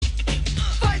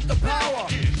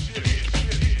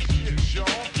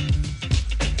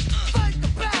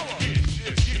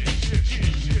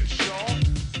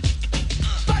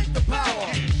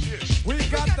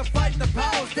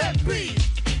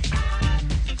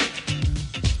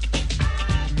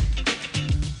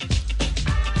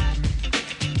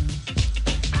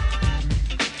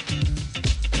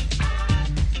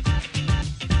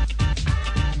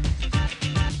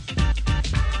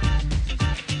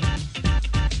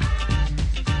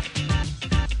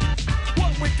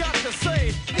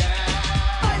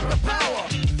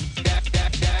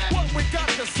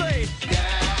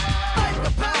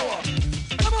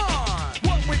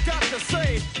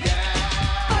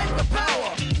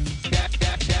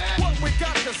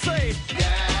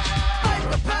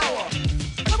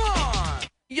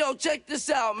check this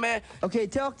out, man. Okay,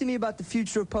 talk to me about the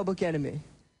future of Public Enemy.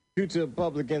 Future of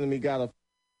Public Enemy got a...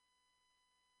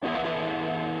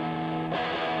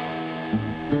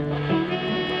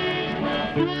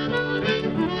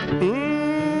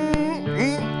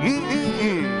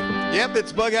 Yep,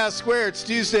 it's Bughouse Square. It's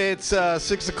Tuesday. It's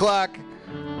 6 o'clock.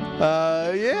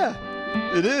 Yeah,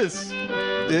 it is.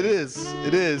 It is.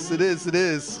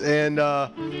 And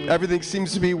everything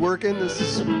seems to be working. This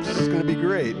is going to be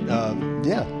great.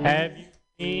 Yeah. Have you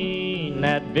seen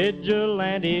that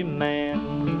vigilante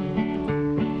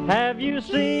man? Have you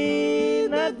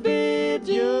seen that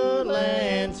vigilante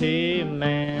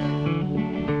man?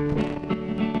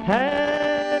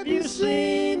 Have you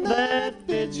seen that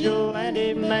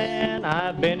vigilante man?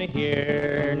 I've been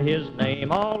hearing his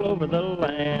name all over the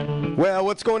land. Well,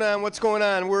 what's going on? We're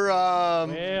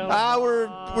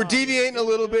deviating a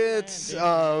little bit,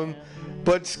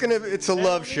 but it's a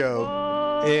love show,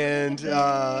 and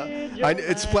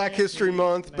it's Black History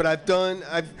Month. But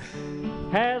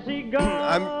Has he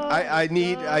gone? I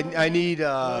need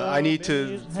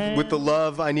to, with the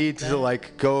love, I need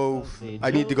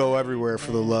to go everywhere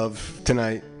for the love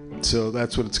tonight. So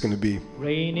that's what it's going to be.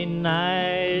 Rainy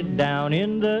night down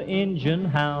in the engine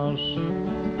house,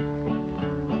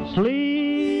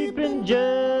 sleeping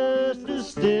just as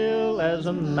still as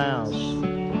a mouse.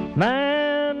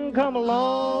 Man come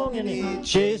along and he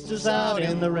chased us out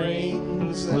in the rain.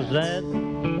 Was that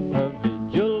a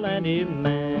vigilante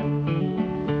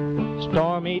man?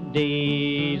 Stormy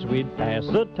days we'd pass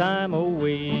the time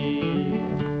away,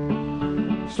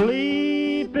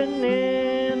 sleeping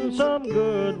in some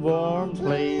good warm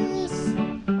place.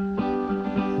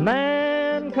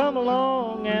 Man come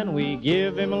along and we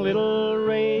give him a little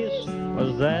race.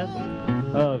 Was that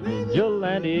a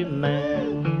vigilante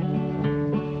man?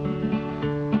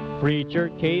 Preacher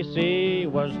Casey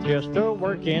was just a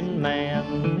working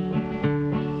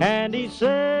man, and he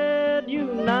said,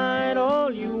 unite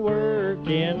all you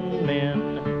working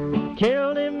men.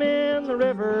 Killed him in the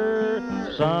river,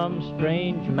 some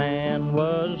strange man.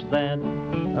 Was that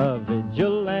a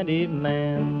vigilante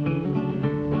man?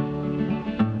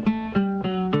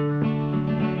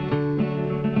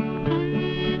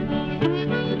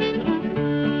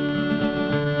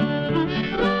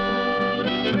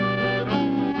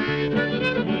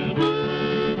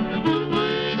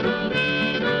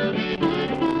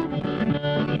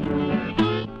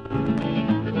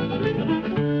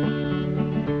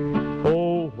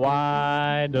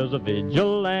 Why does a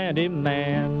vigilante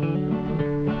man?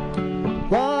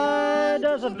 Why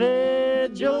does a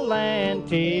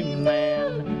vigilante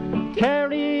man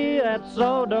carry that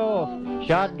sawed-off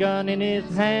shotgun in his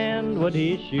hand? Would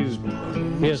he shoot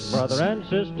his brother and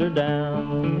sister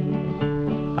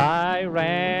down? I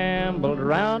rambled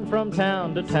around from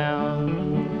town to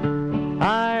town.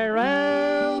 I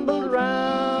rambled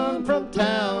around from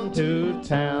town to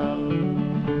town,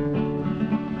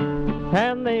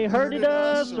 and they herded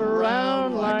us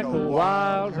around like a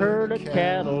wild herd of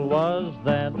cattle. Was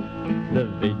that the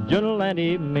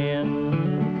vigilante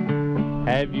men?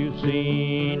 Have you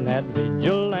seen that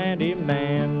vigilante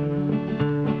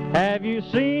man? Have you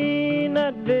seen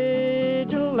that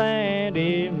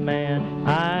vigilante man?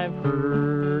 I've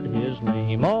heard his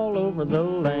name all over the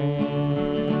land.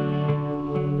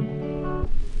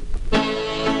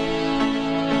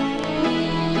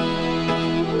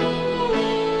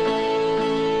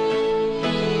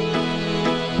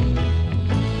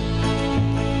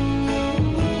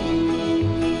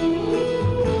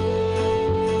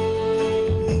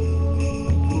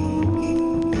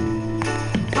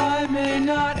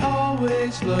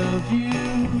 Love you,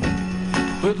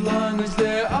 but long as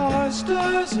there are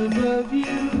stars above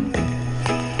you,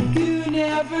 you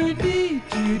never need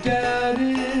to doubt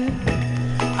it.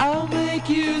 I'll make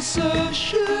you so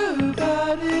sure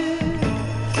about it.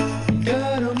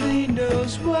 God only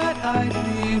knows what I'd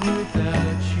be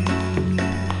without you.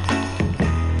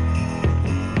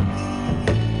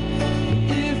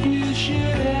 If you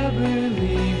should ever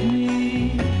leave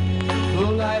me,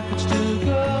 though life would still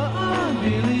go on,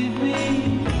 believe me,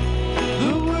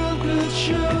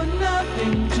 show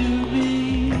nothing to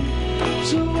me.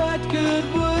 So what good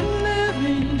would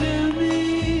living do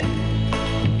me?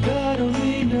 God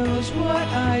only knows what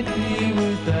I'd be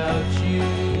without you.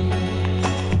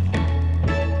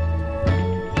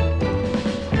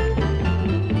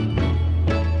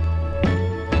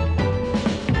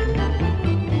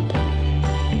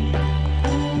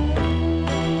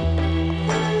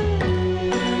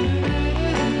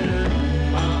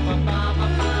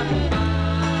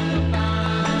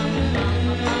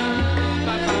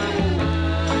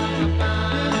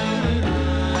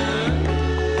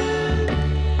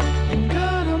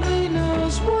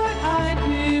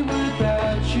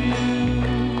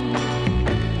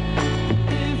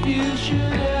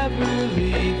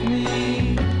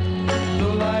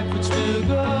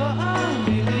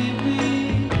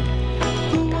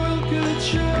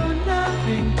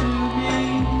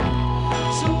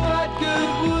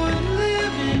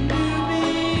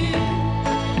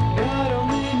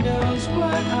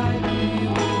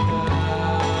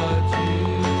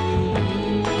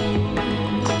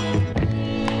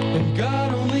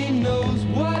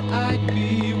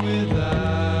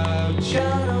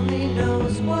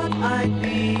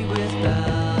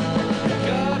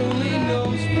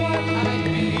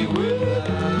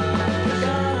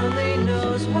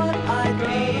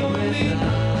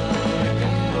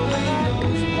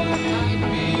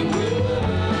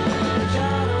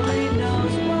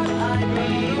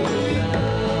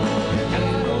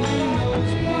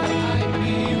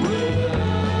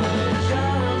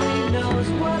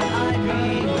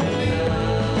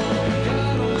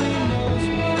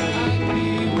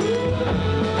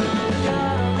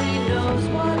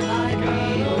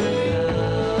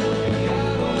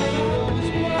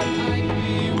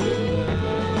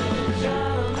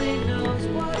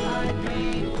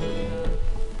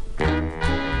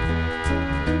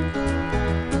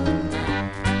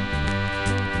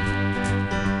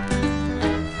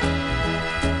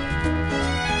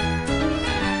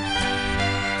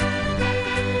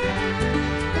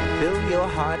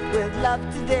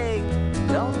 love today.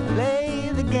 Don't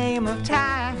play the game of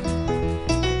time.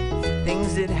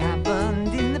 Things that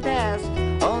happened in the past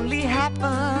only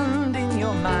happened in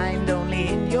your mind, only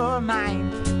in your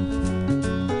mind.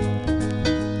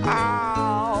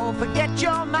 Oh, forget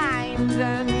your mind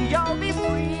and you'll be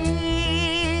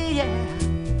free, yeah.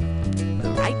 The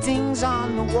writing's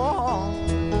on the wall.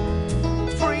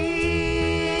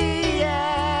 Free,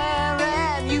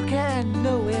 yeah, and you can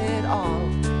know it all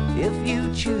if you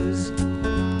choose.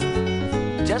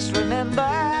 Just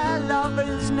remember,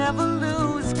 lovers never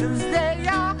lose, 'cause they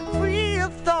are free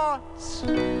of thoughts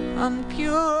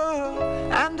unpure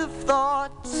and of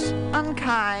thoughts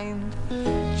unkind.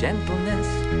 Gentleness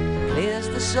clears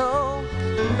the soul,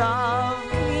 love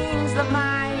cleans the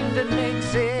mind and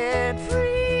makes it free.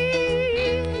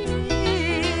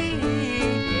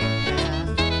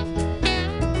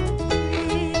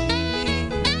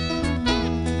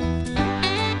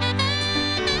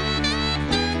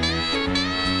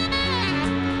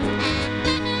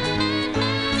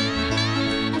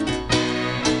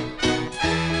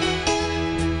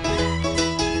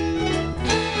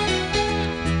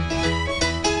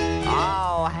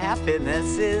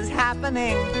 Happiness is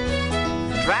happening.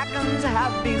 Dragons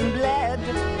have been bled.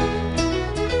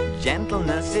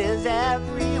 Gentleness is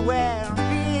everywhere.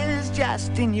 Fear is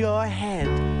just in your head,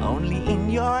 only in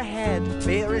your head.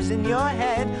 Fear is in your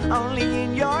head, only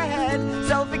in your head.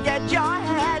 So forget your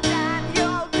head and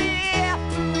you'll be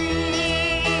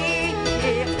free.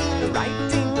 The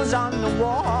writing's on the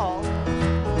wall.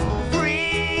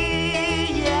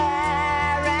 Free,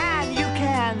 yeah, and you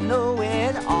can know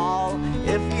it all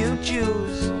if you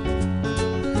choose.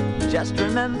 Just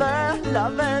remember,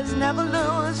 lovers never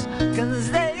lose, 'cause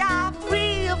they are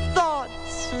free of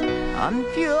thoughts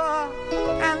unpure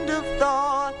and of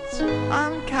thoughts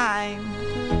unkind.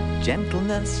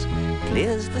 Gentleness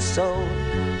clears the soul.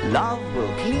 Love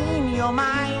will clean your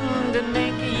mind and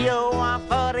make you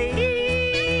free.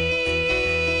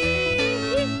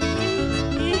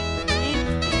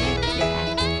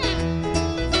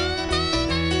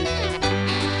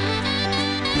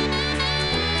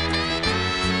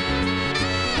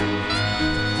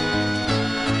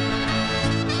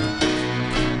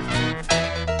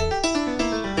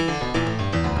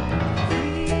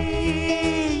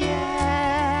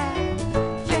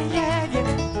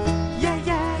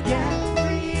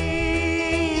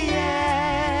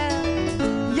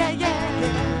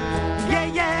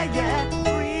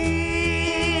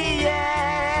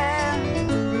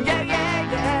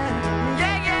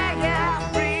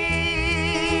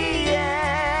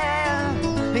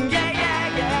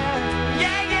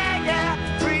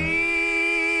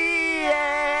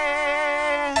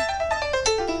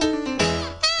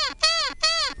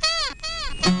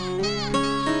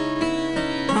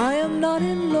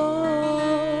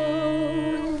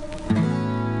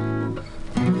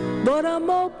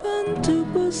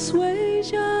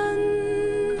 Persuasion,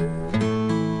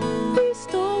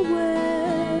 east or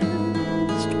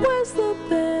west, where's the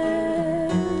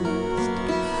best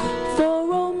for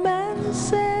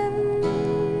romancing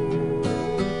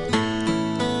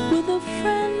with a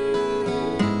friend?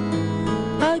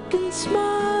 I can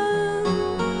smile,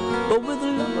 but with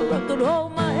a lover I could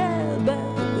hold my head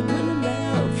back and really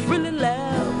laugh, really laugh.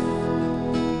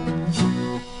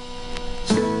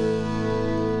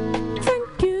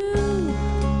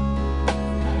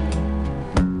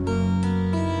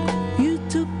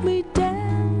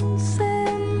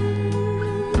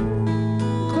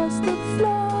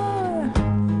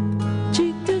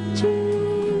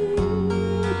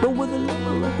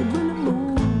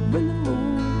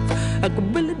 I could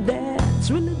really dance,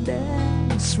 really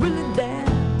dance, really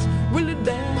dance, really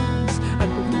dance. I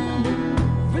could really move,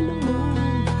 really move,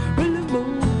 really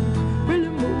move,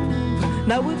 really move.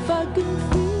 Now if I can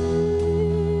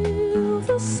feel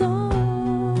the sun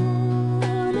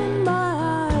in my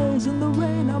eyes and the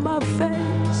rain on my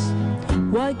face,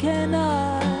 why can't I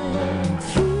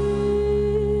feel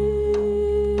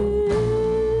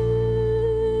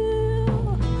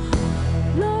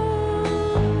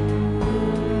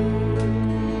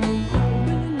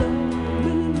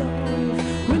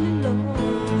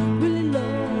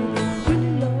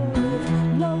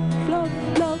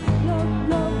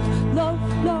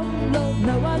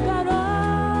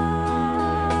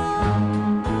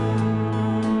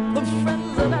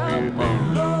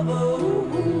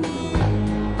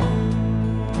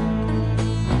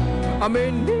I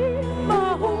may need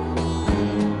my home,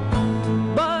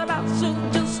 but I should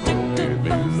just stick to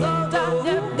those that I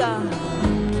have got.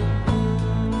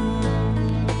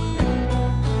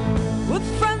 With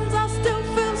friends I still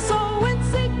feel so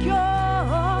insecure.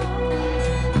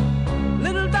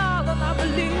 Little darling, I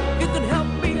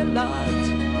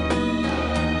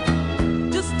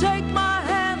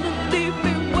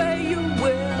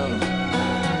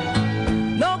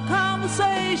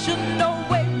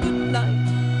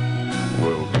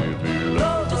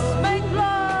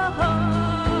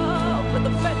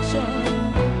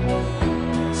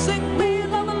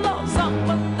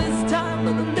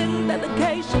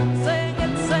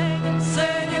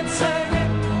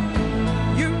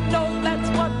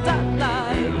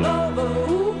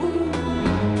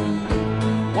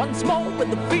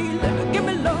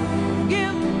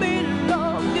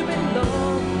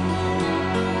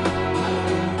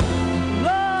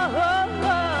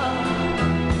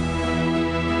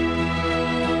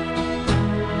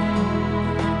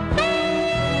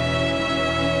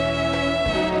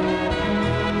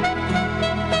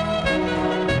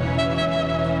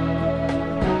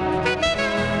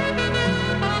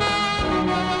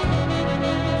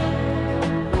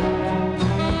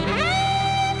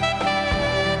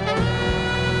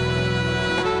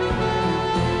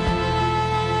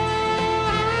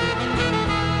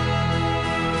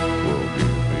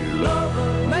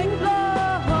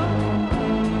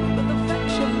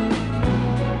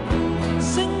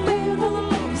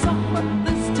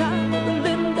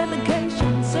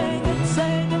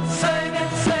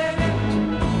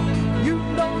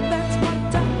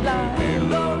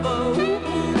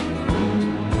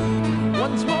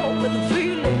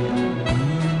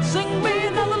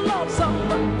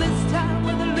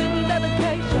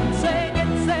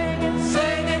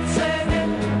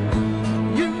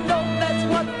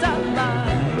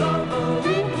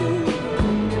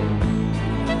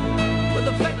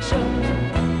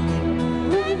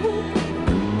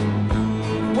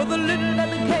little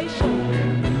dedication.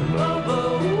 Lover,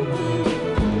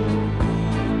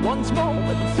 once more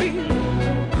with the feeling.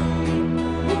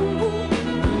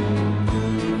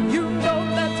 You know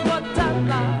that's what I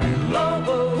like.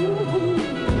 Lover.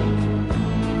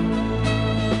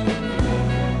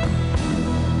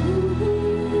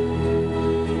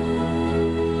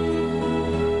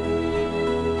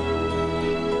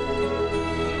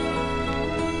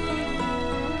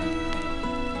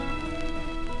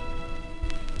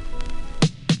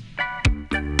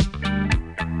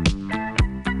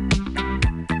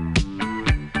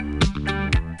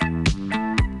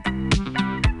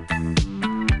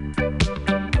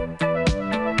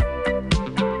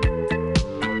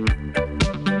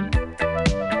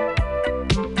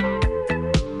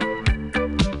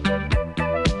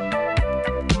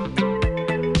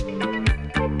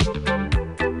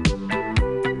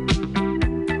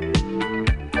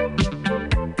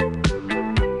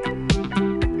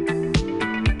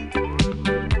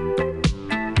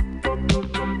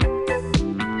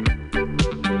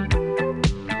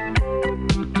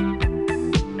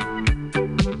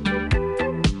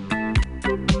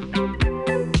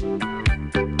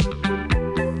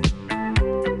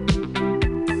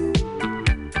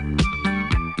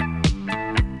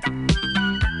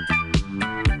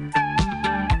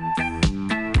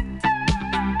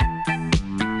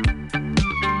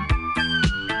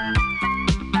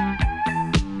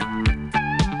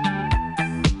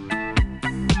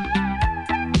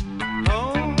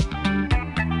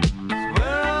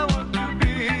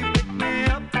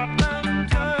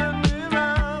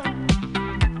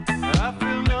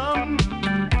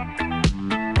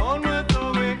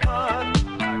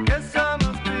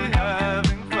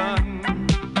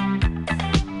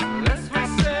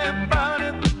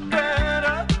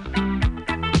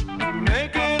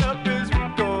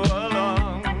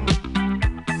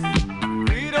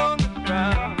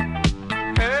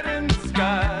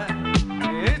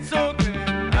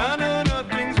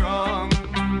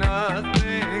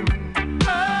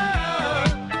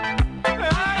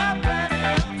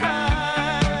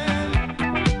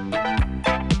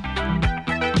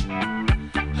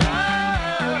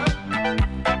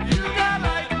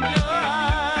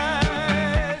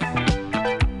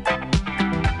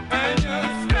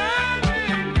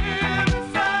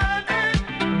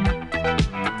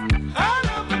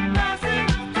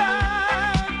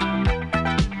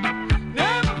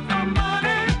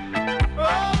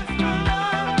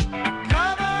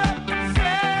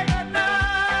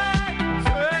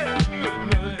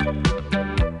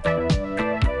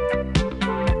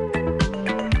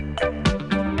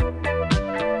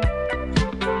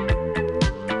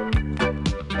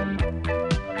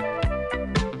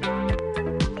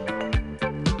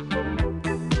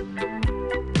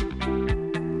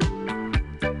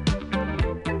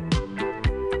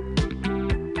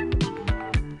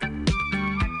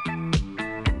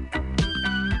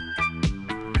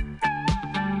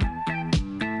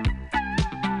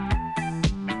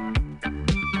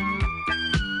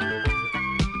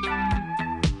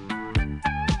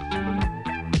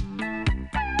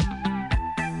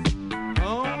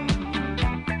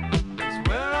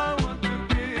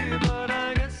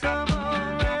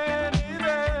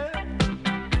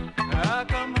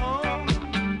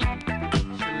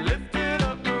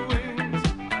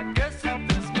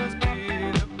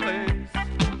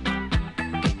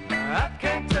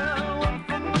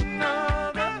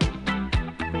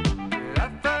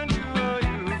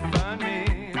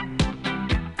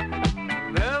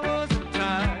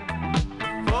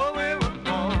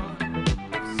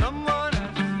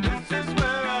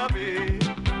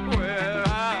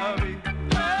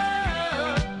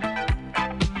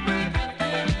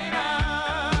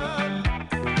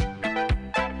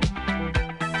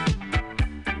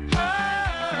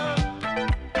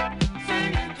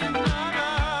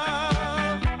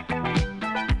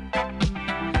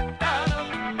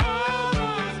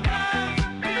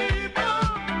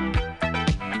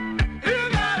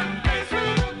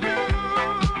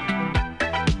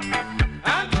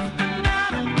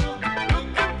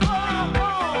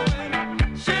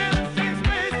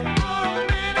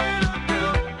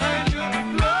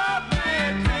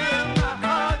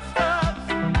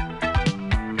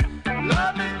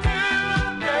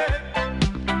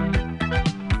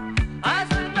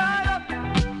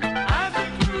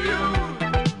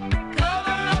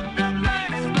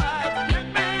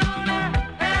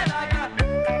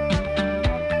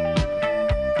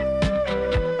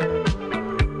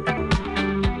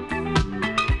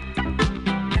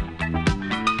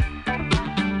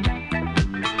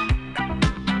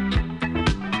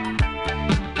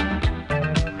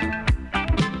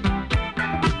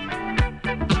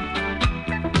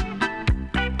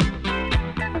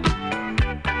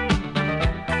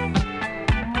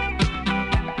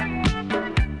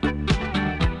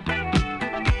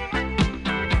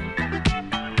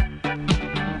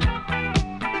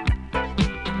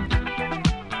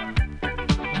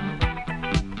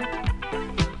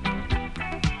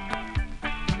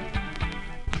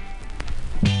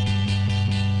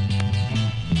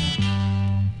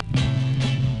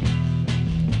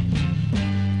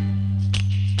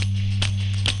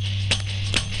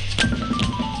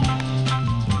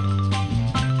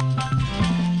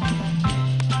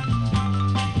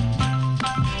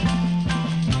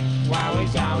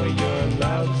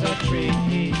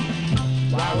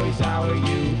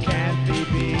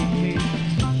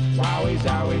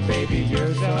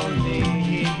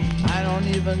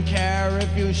 even care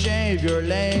if you shave your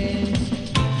legs.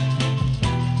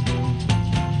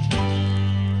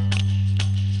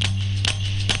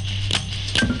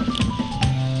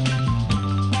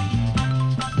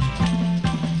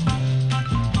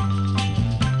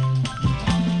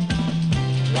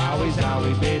 Wowie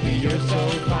zowie, baby, you're so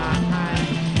fine.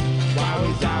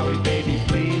 Wowie zowie, baby,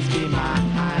 please be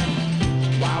mine.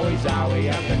 Wowie zowie,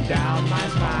 up and down my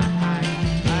spine.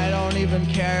 I don't even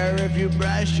care if you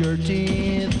brush your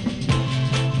teeth.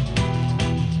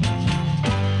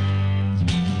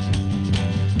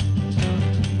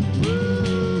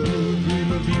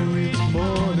 Dream of you each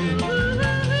morning.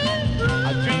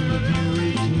 I dream of you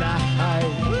each night.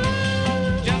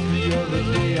 Just the other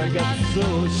day I got so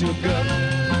shook up.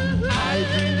 I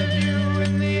dream of you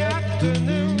in the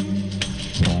afternoon.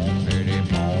 Bom diddy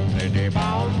bom diddy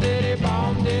bom diddy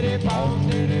bom diddy bom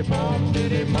diddy bom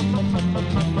diddy bom bom bom bom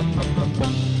bom bom bom bom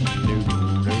bom.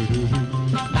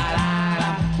 La la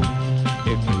la.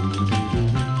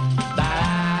 La la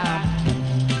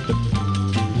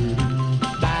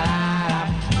la.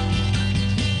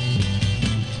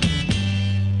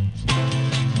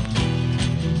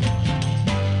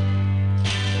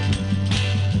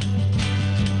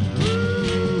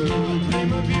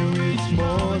 Dream of you each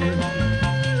morning.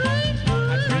 I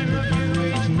dream of you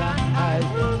each night.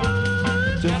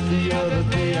 Just the other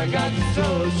day I got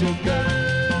so shook up.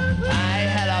 I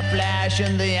had a flash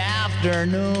in the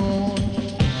afternoon.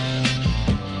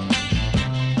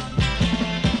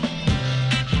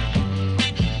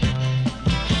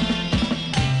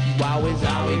 Wowie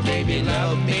zowie, baby,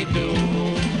 love me do.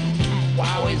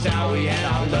 Wowie zowie, and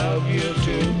I'll love you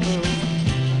too.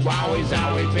 Wowie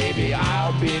zowie, baby,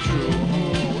 I'll be true.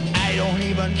 I don't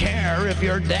even care if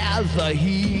your dad's a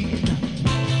he.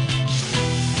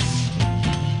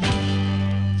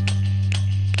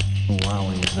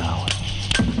 Wowie zowie.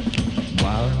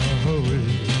 Wowie,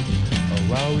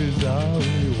 wowie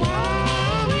zowie,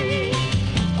 wowie,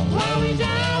 wowie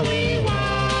zowie,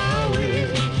 wowie,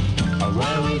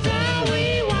 wowie zowie,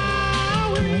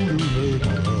 wowie,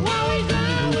 wowie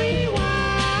zowie,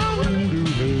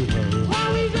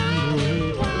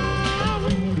 wowie,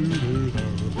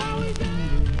 wowie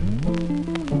zowie,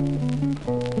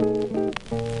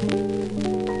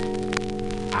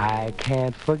 I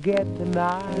can't forget the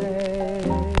night.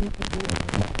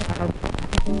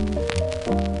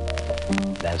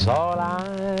 That's all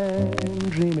I'm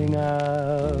dreaming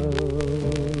of.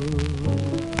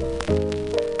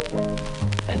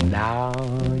 And now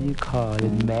you call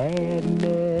it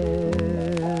madness,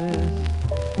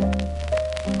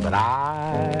 but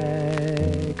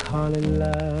I call it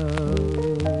love.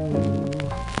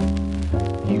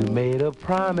 You made a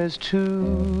promise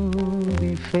to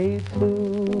be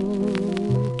faithful.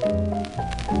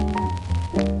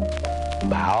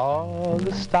 By all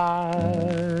the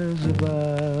stars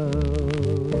above,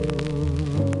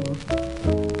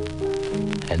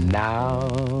 and now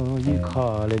you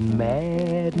call it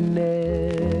madness,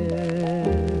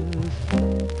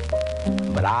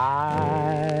 but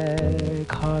I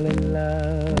call it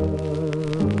love.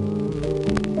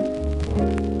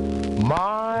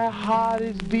 My heart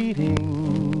is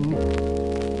beating,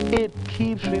 it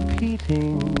keeps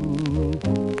repeating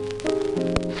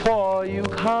for you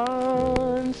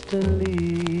constantly.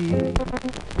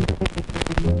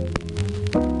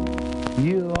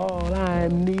 You're all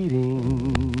I'm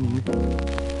needing,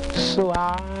 so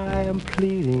I am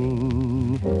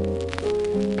pleading,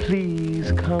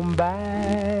 please come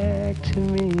back to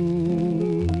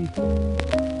me.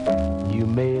 You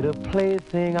made a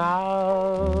plaything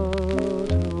out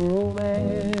of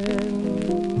romance.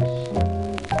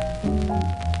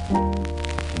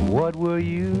 What were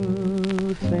you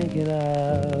thinking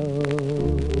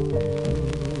of?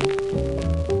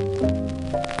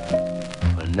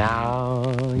 For now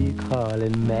you call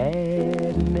it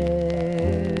madness,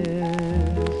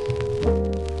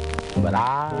 but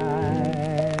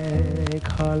I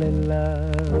call it love.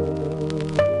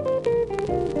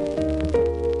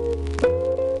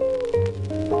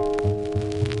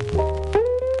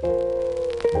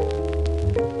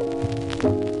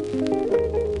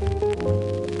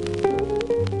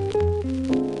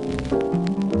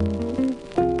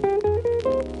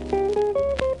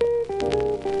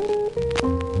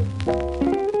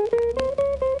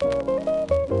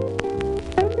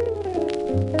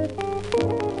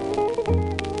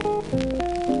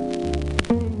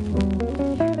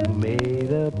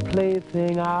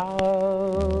 Plaything out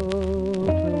of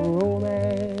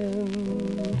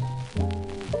romance.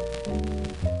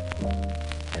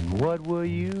 And what were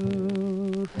you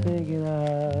thinking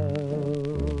of?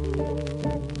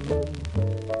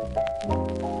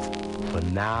 For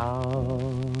Now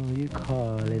you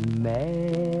call it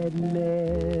madness,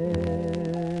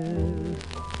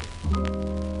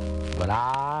 but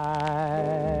I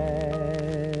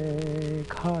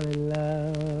call it love.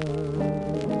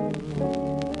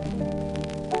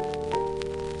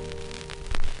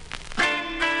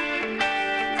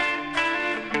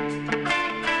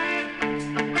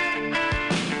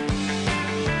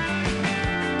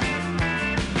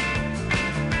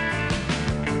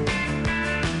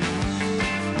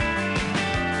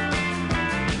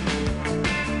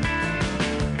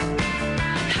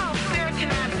 How fair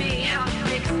can I be? How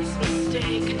fix this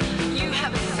mistake? You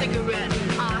have a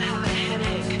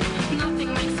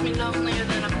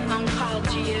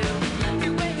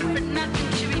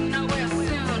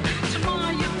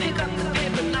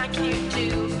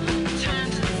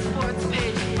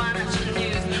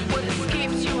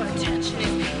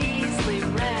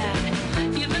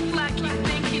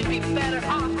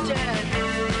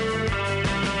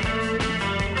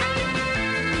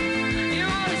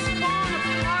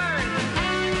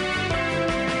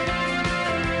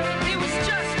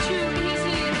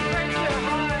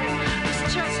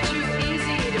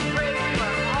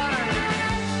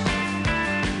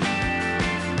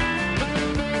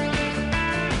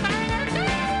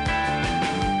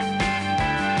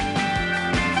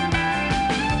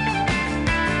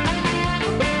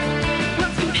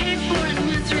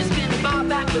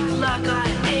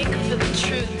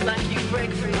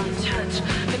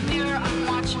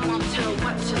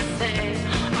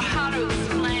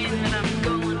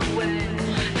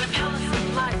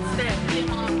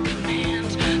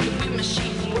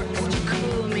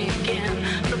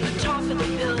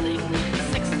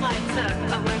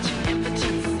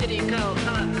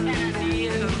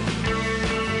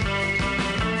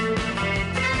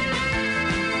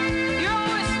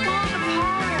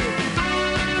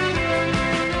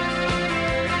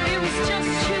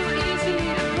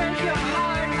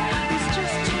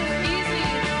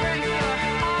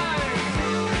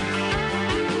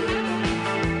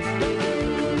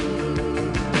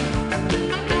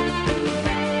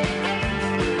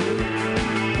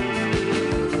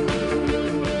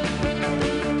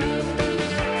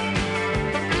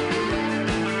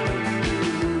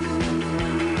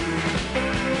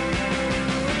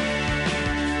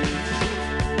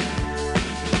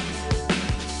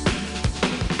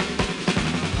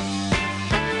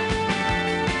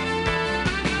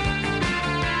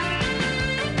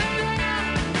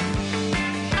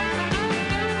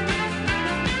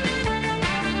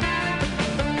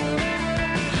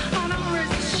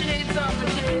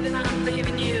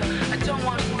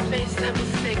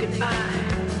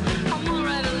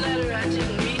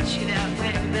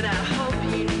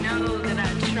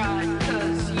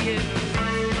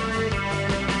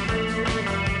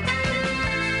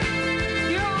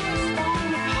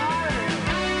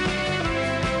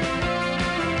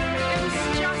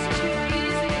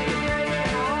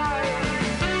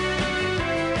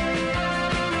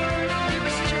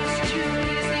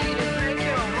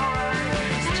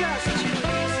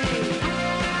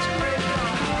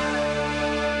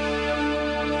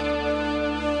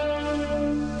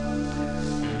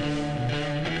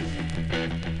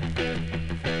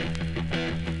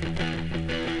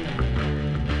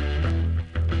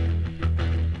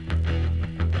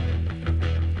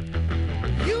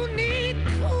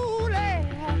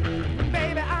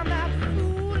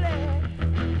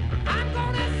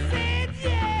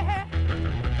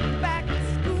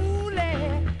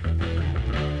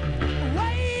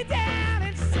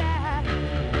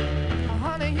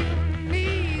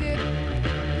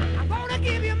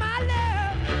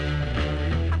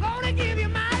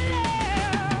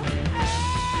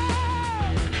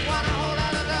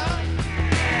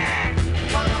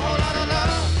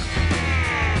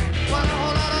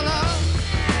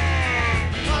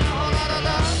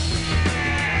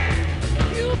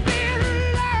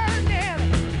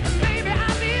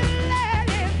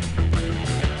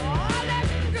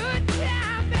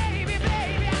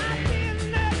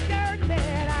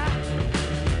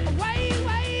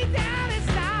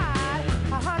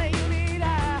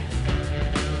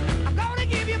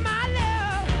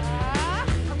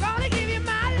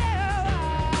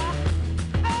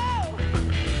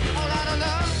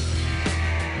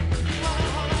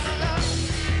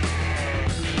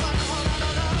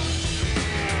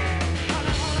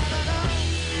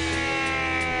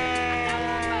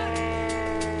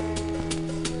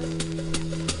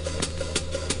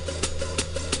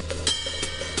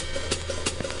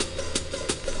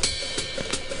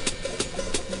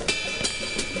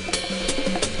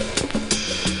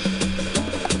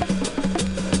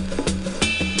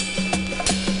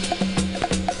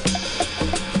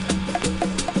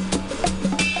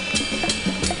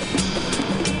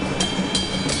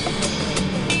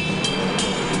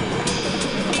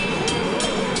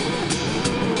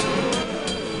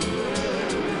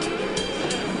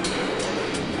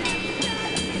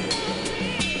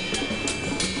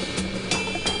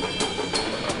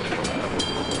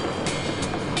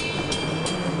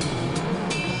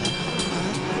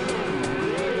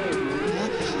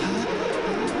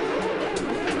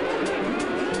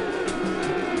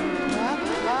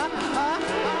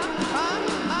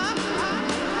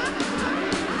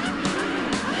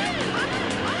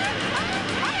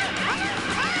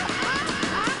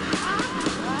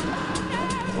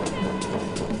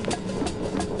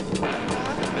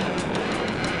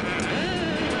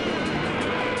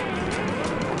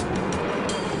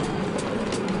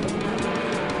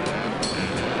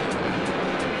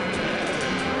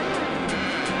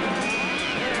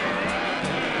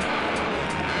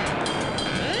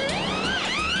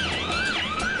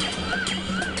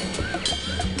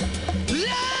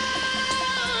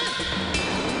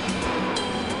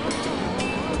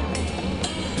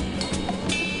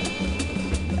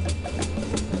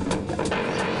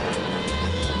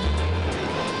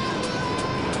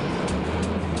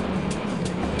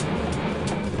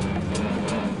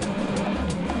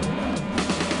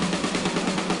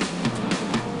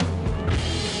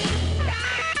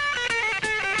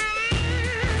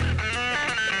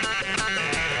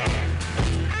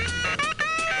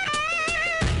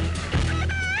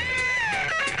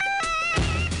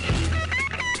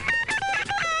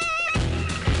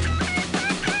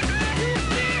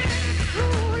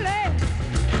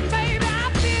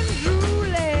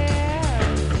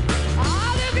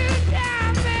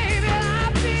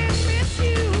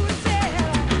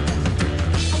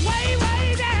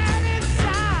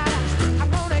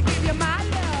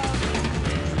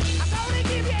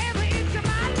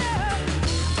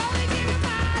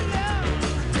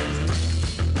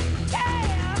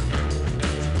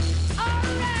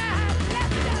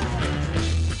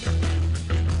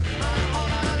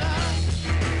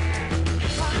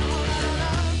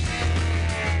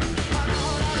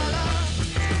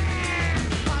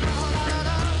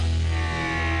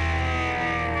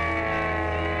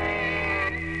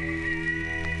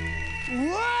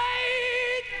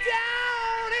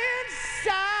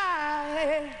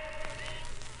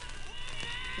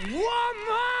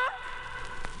woman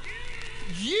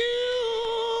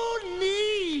you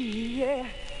need. Yeah.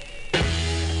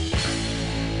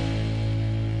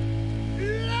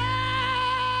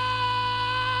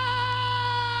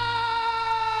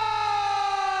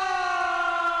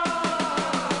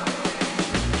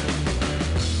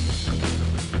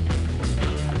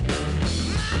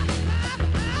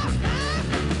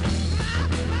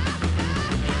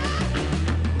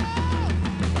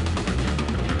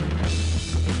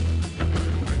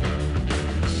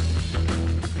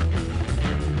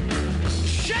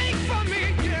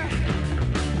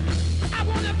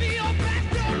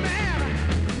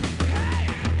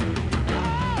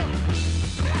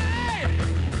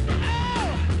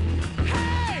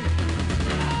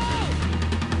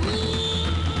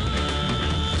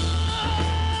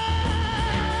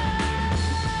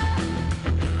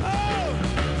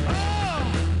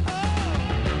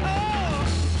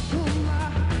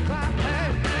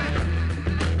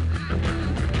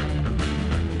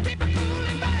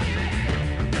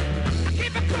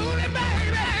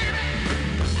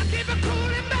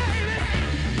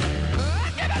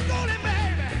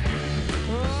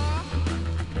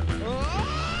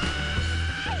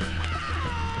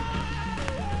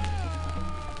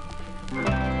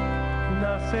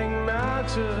 Nothing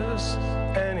matters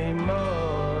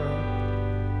anymore.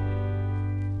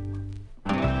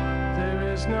 There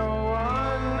is no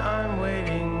one I'm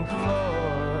waiting for.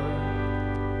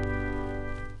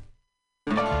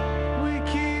 We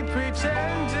keep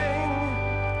pretending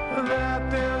that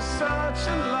there's such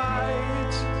a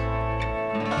light,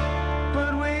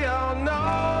 but we all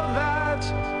know that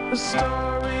the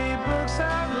storybooks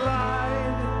have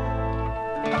lied.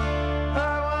 I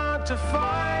want to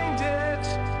find it,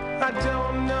 I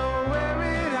don't know where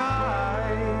it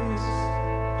hides.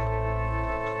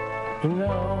 You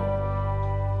know,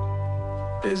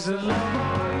 is a love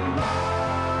on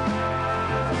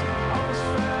Mars? All's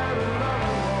fair in love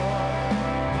and war.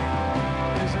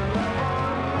 Is a love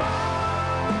on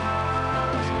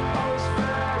Mars? All's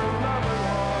fair in love and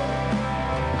war.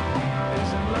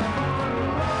 Is a love on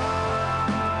Mars?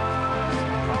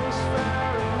 All's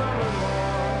fair in love and war.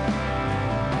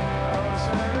 All's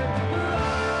fair in love.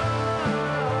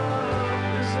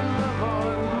 Is a love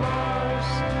on Mars?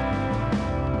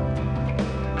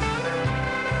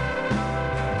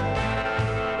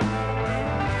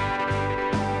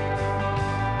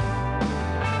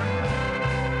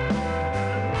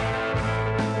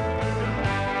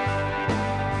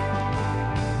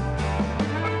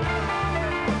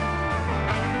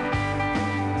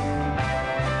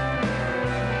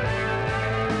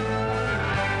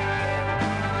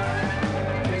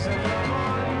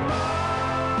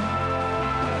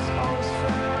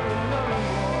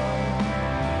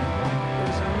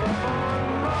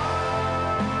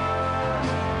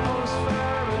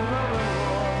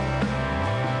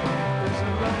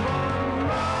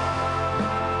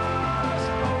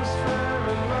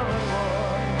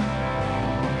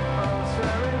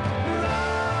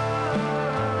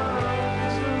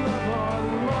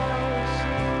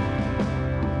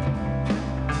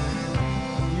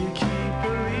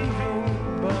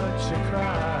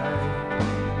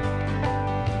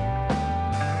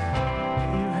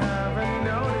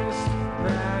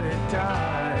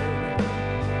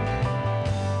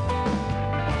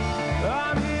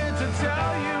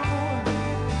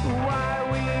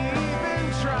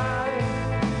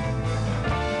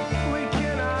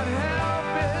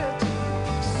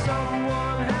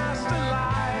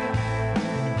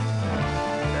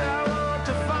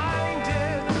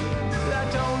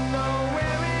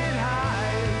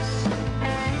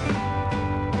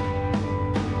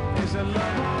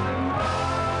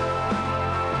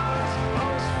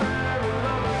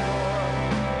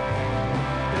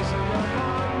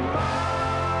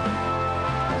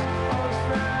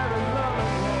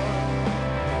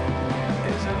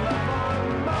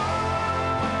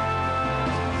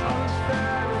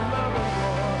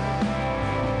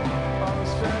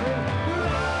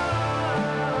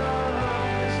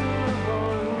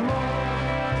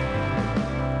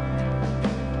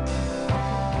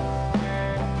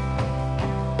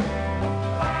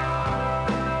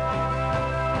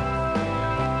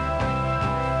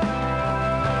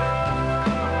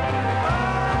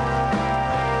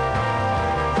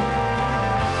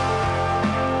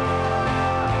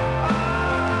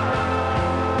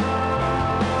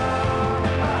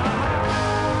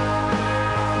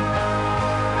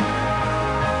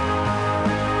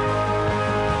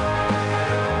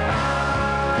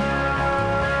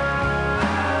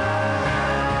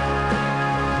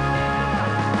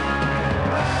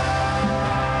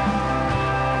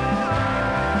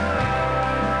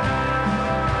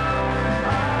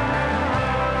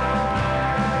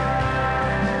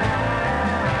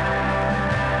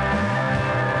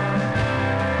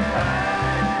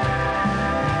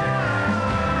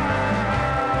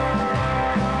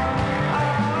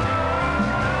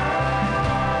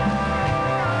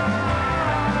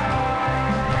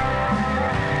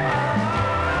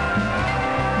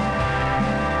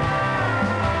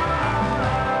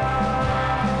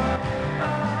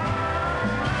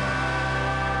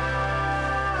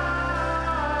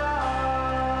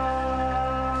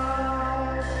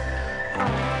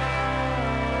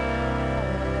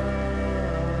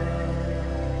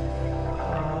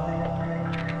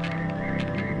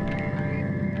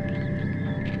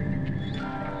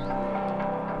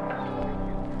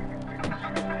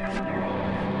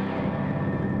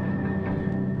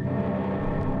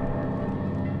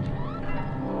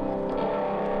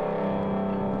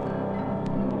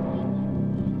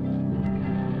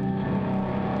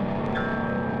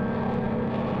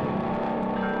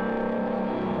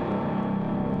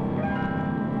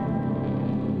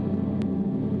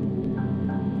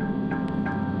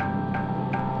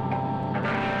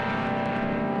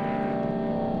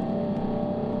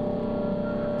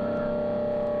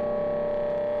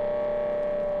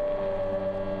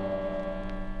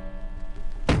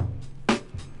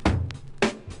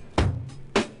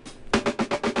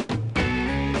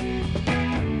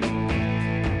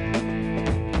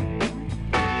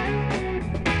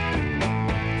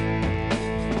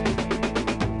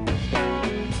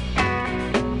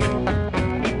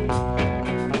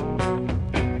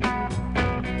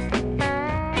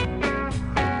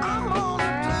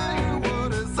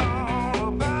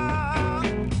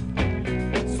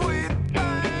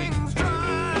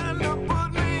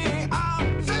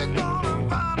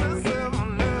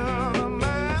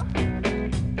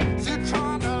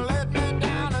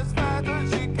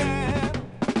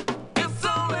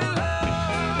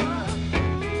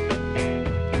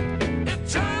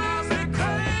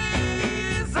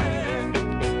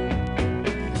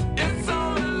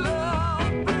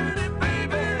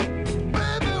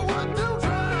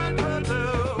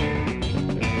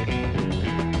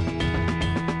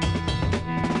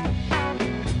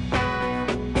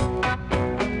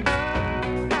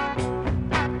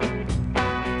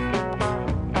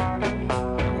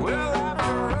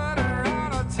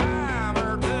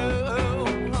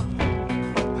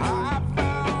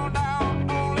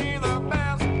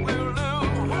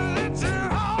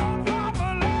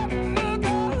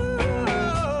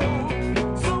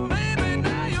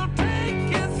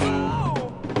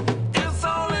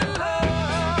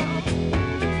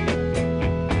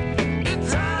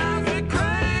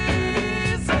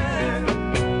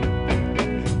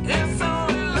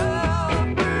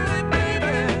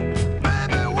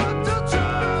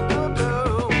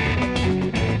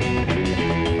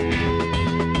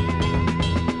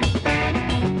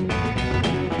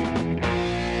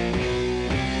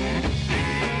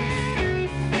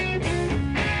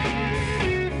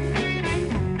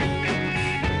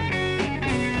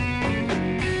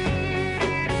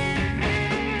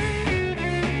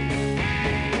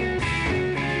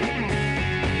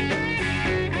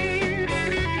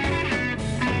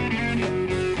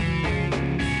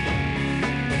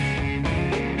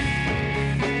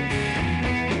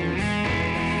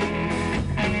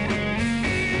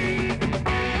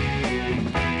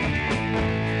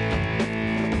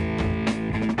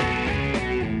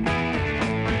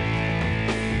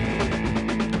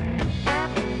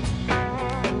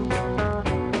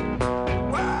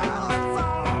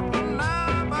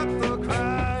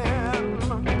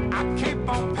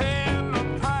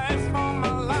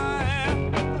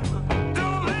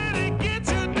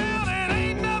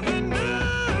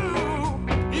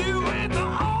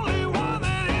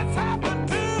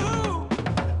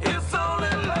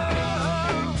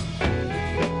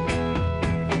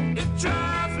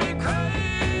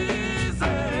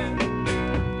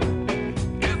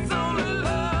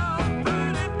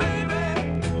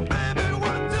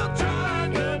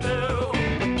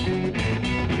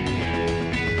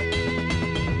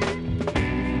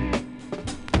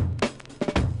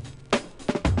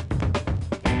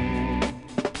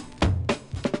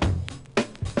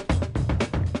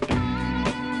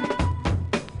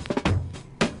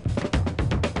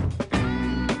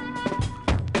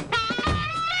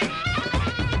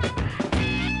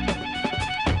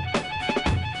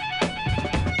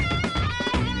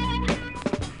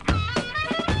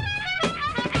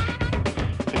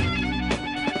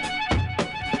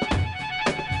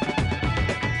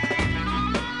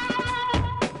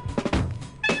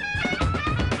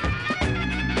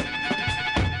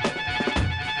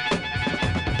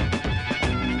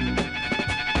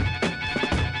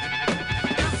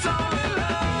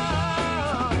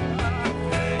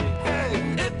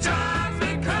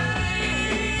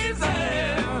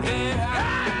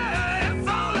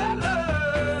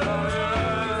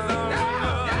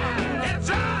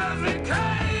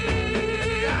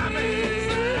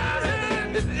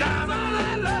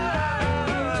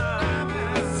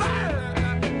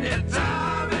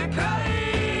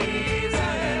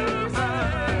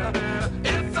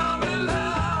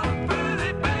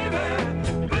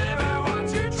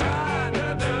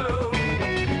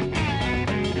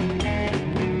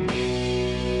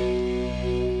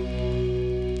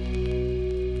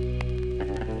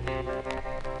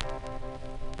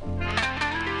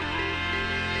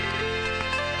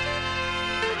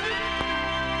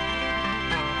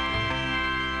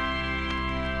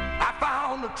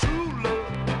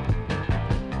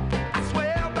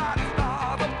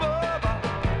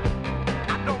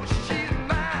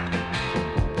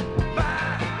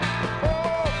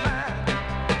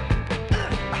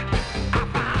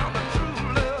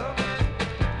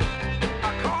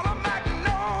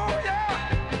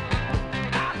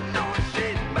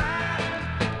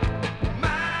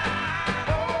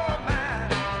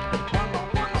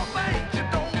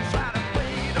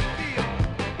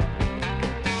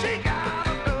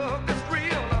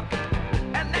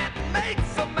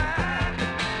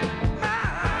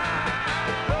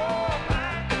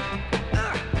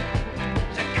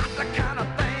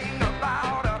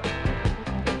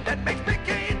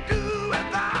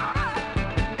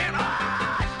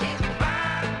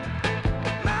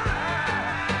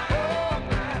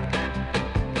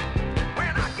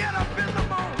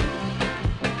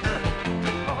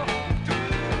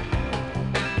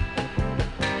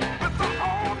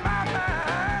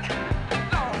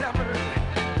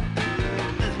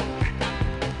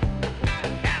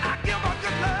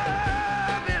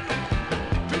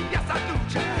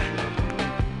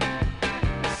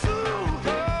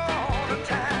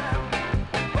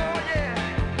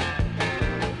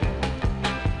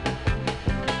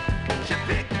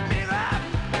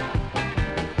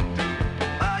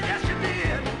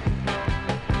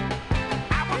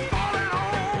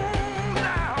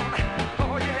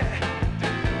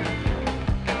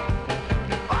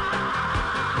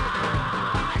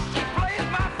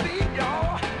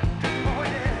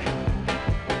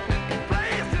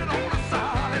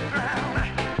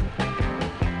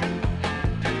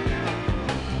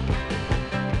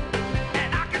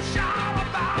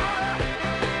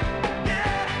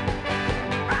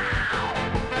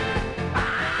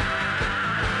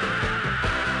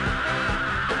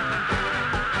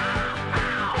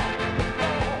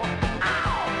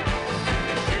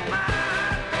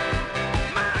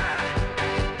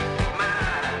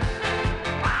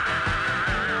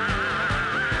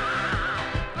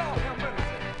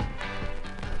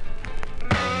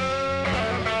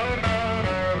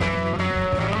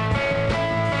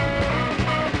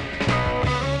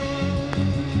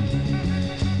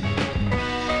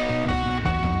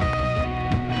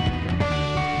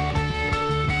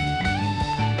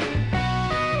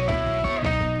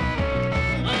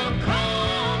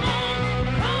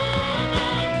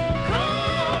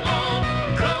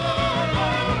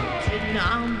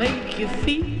 you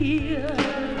feel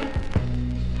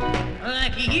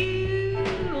like you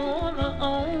are the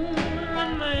only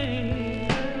man.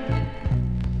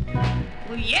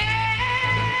 Well, yeah,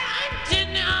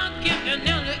 I'll give you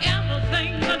nearly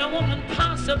everything that a woman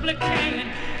possibly can.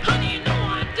 Honey, you know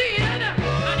I did.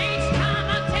 But each time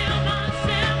I tell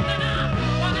myself that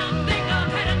when I think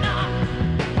I've had enough,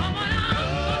 or when I'm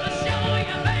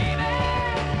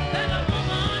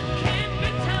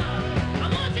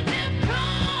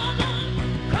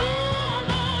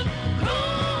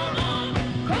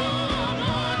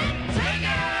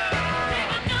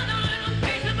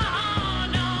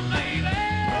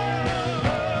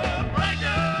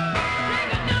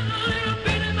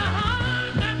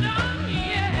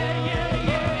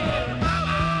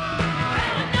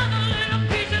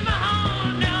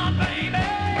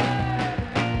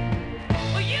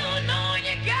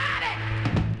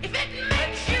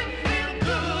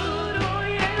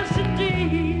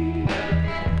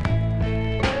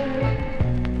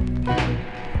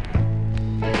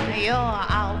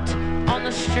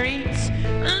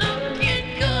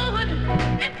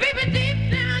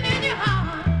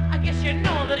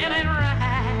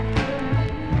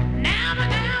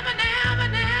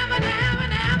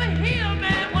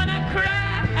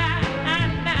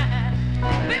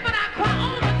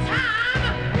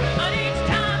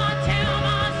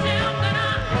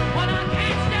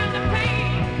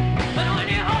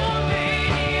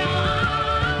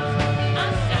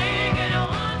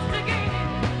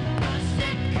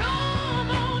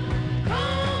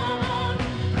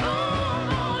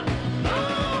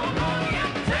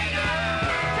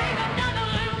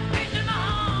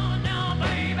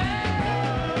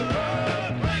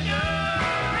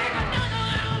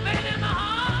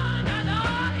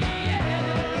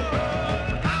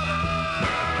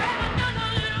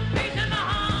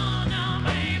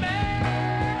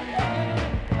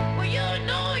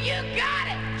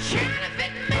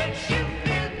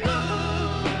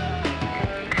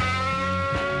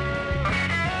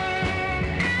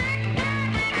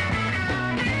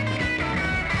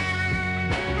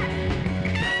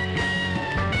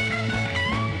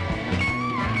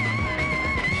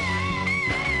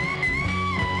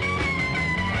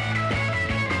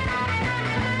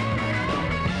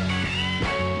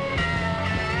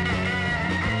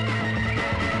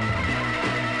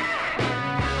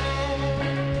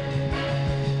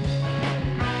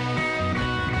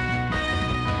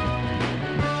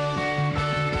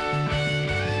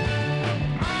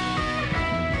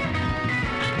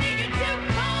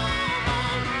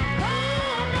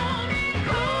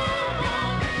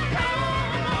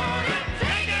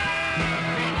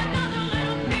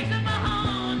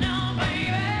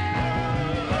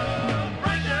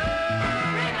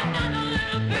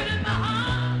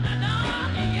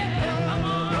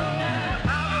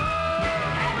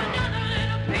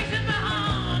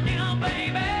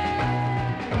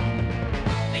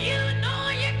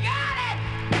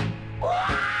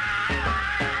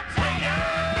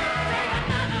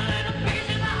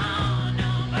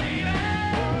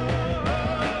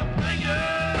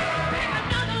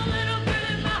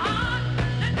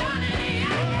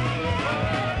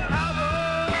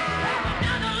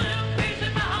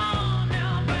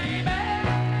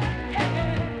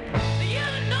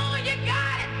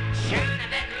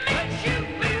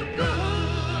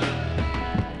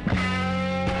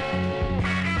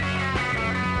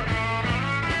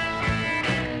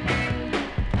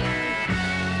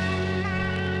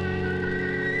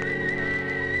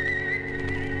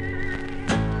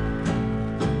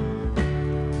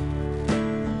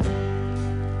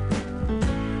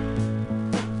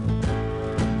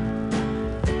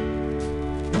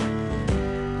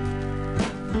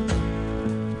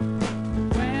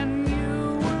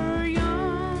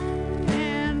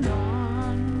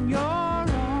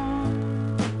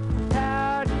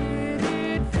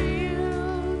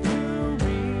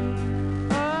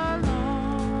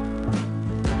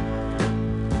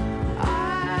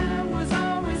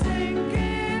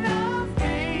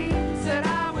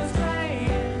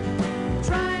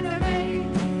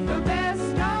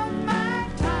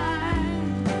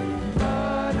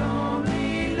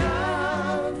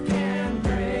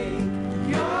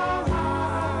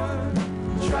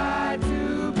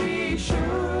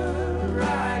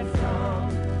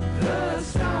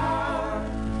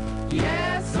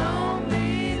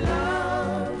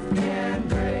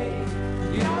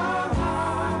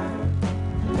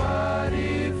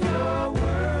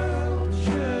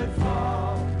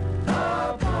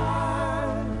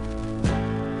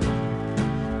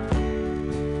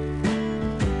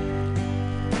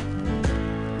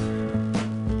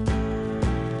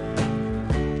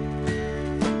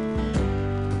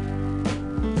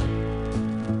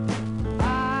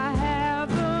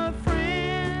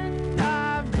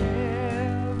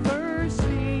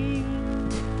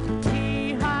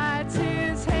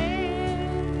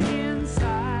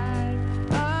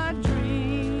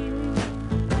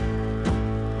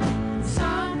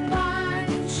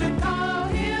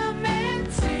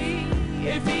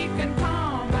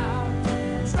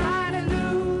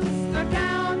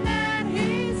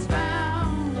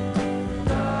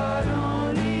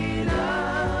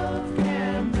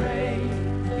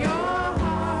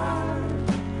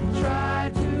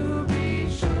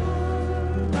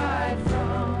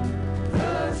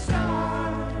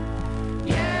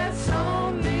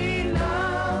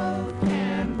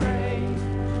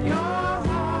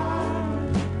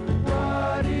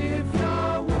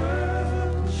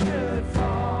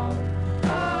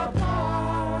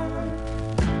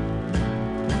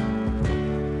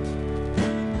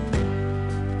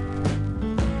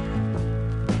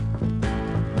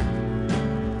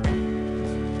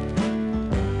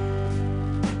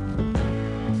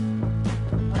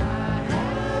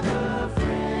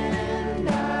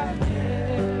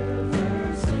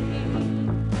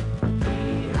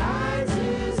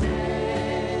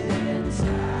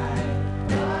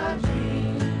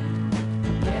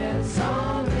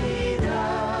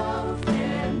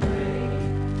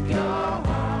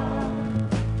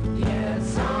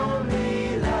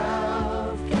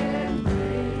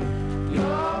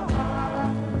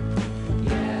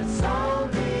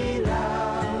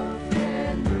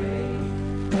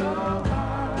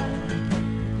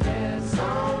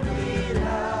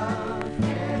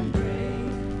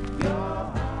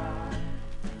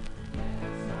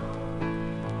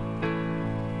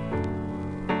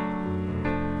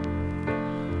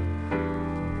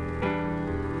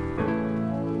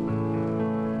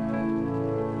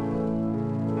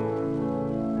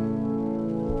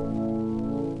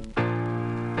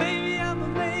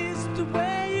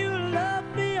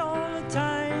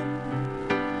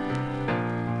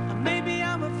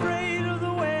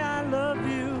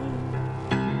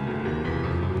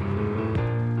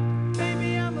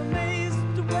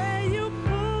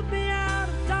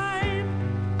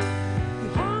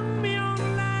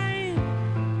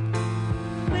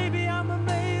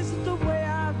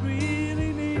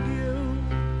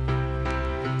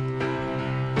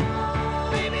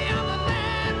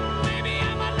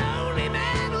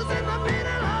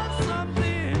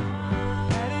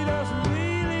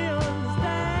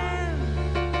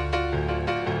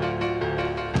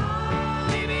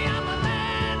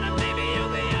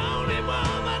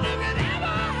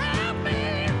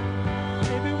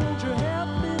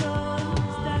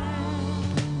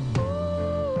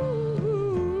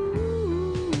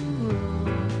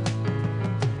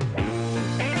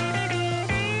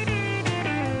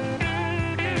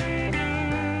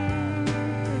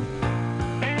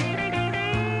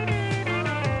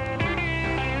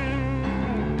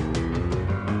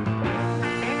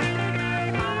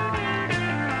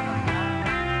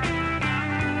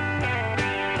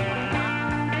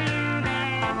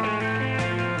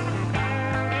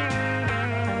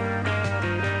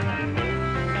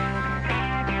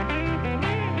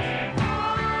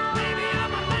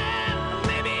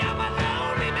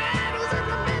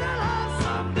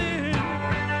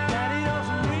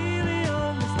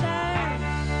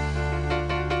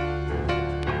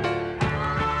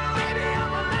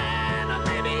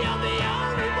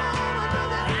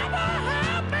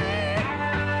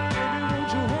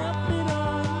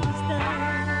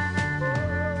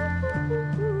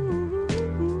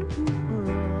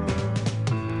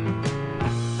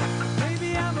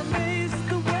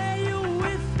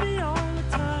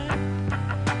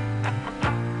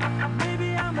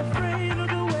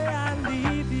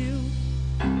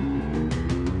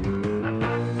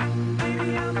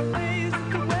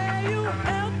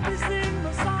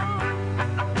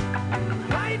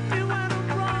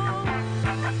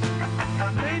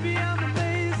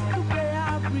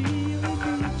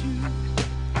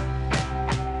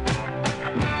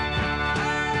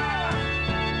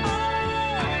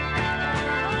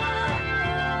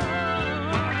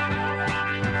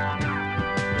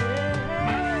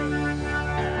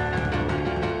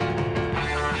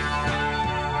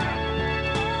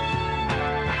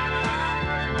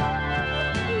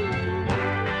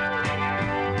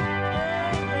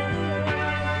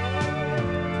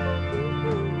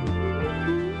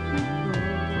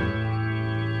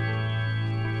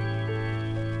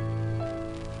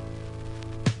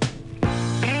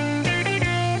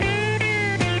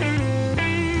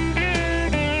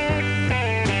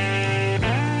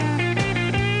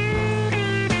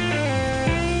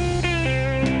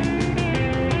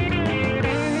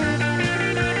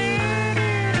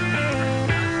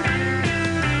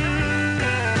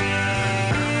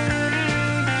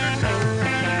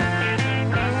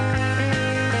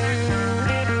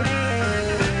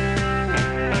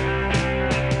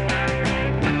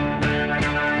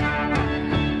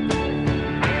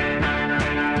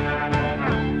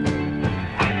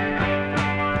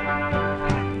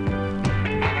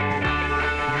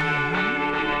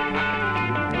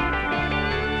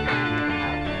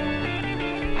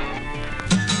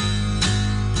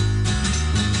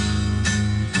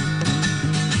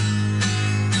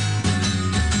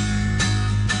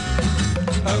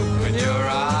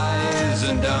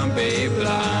be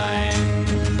blind.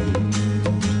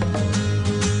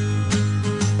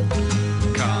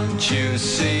 Can't you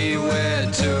see we're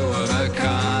two of a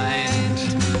kind?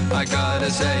 I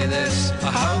gotta say this,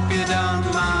 I hope you don't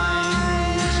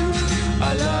mind.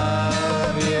 I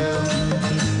love you,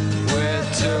 we're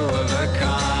two of a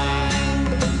kind.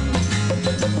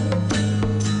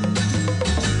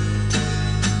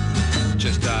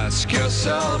 Just ask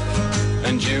yourself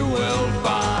and you will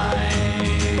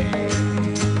find.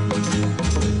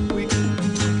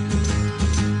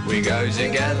 We go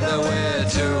together, we're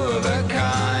two of a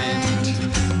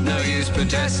kind. No use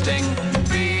protesting,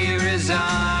 be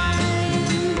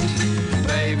resigned.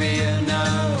 Baby, you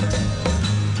know,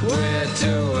 we're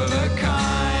two of a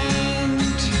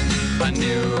kind. I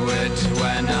knew it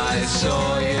when I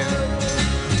saw you.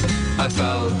 I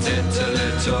felt it a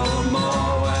little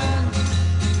more when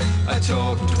I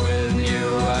talked with you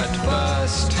at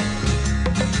first.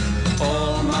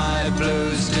 All my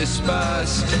blues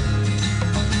dispersed.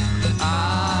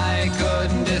 I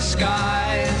couldn't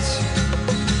disguise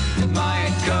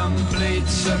my complete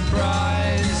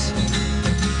surprise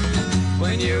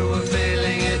when you were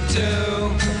feeling it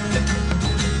too.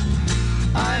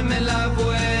 I'm in love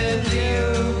with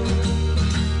you.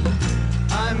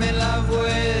 I'm in love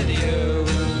with you.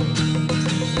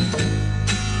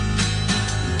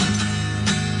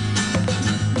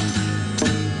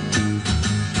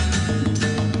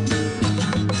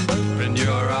 Open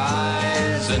your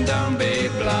eyes and don't be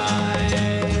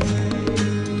blind.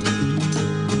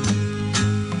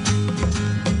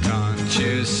 Can't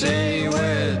you see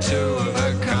we're two of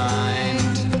a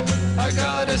kind? I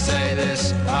gotta say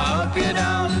this, I hope you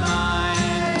don't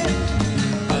mind.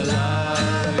 I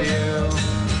love you,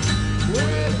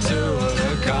 we're two of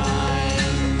a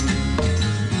kind.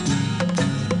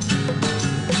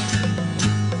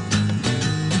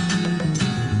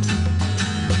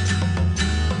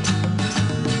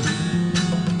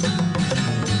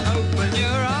 Open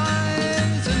your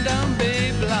eyes and don't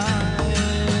be blind.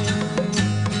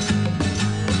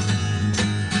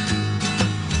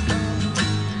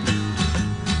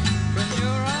 Open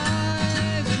your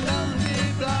eyes and don't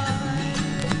be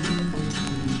blind.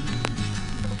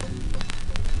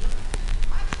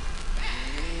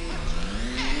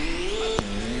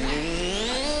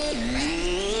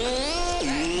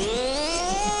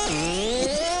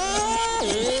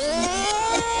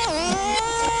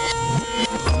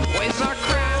 Waves are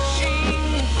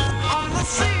crashing on the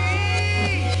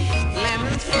sea,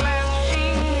 lemons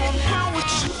flashing on how it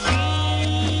should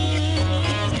be.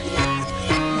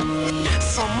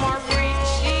 Some are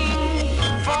reaching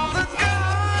for the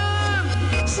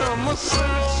gun, some are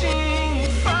searching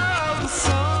for the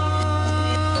sun.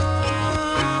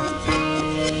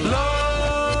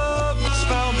 Love is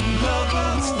found in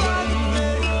lover's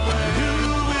way.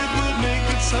 Knew it would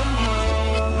make it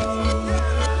somehow.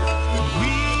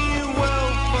 We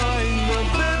will find a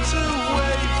better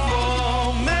way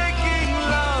for making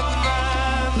love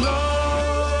and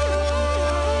love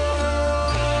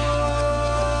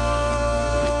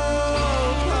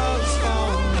has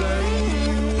found a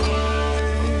way.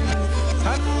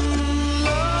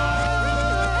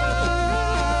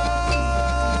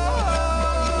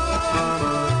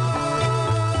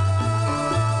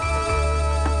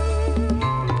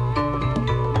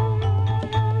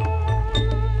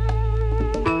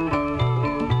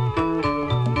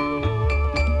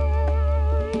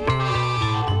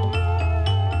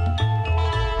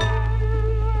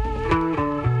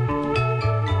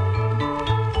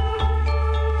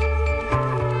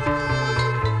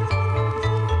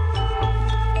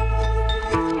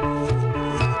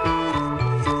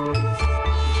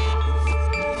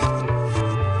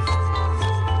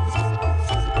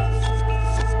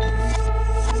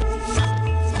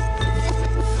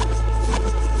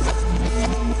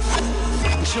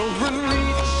 And children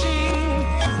reaching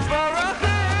for a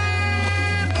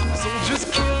hand, soldiers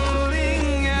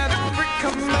killing at every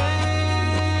command.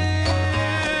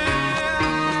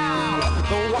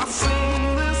 Though I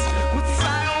sing this with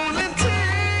silent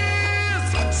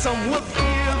tears, some will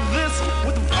hear this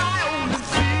with violent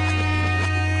fears.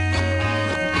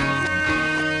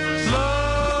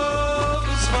 Love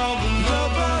is found in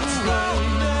lover's way.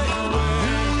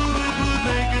 Knew it would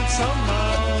make it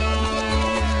somehow.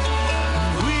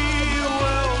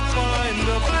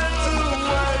 A better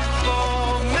way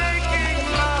for making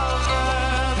love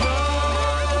and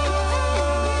love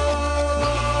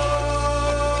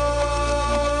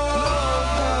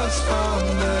has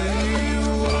found a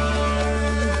way.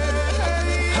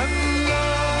 And love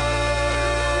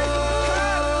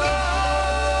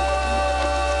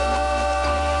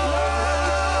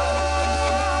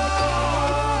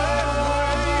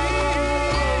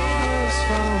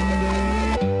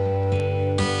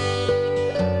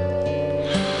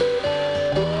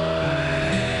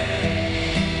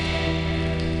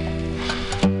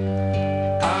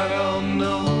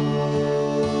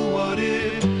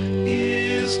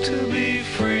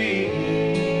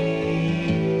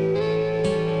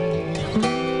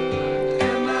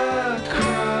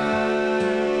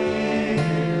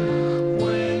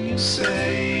say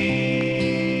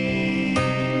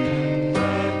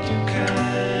that you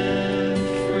can't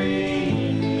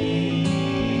free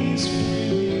me.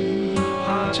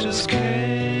 I just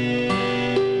can't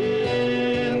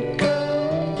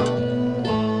go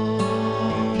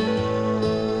on.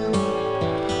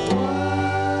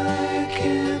 Why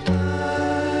can't I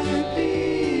be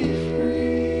free?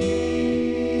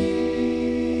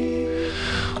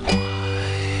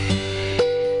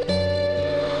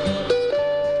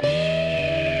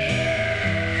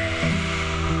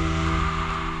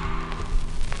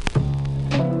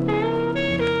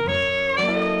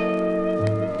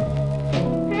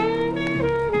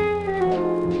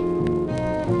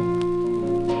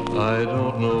 I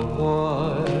don't know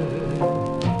why,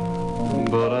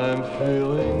 but I'm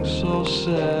feeling so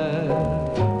sad.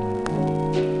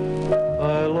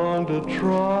 I long to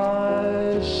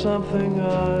try something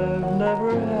I've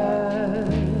never had.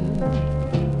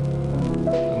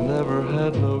 Never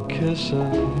had no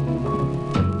kissing.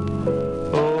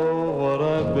 Oh, what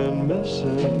I've been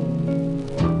missing.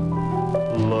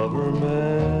 Lover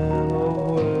man,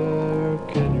 oh, where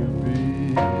can you be?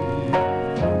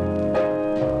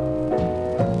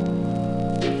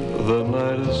 The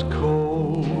night is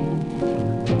cold,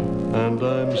 and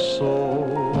I'm so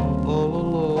all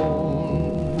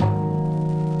alone.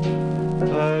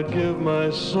 I'd give my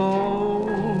soul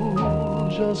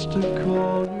just to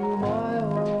call you my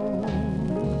own.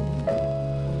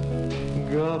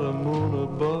 Got a moon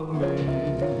above me,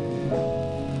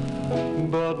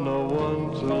 but no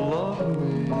one to love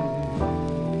me.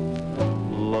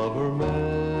 Lover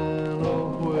man, oh,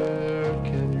 where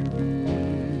can you be?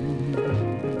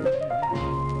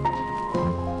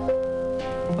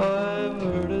 I've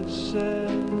heard it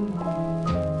said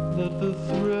that the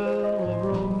thrill of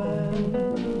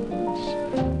romance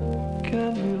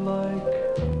can be like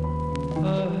a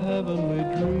heavenly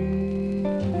dream.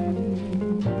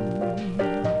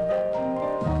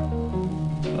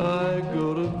 I go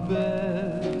to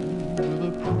bed with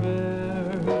a prayer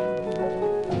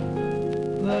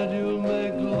that you'll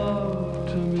make love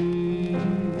to me.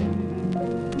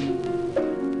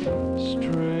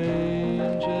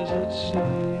 Strange as it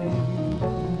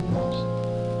seems,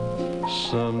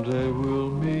 someday we'll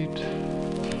meet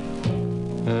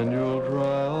and you'll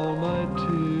dry all my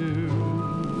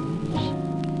tears.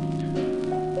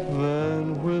 Then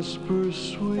whisper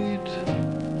sweet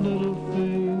little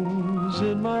things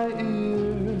in my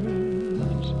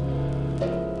ears,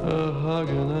 a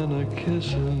hugging and a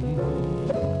kissing.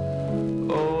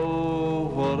 Oh,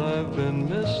 what I've been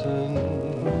missing.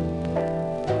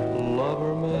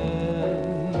 Lover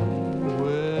man,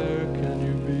 where can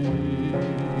you be?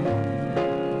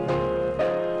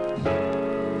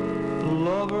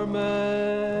 Lover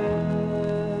man,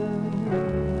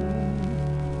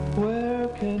 where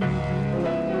can you be?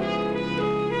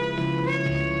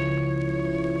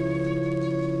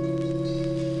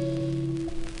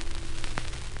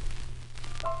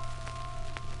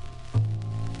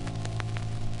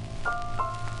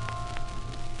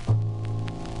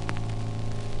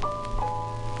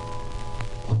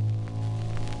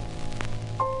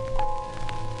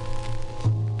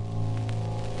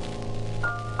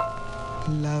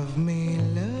 Love me,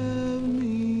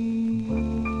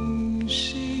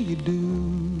 say you do.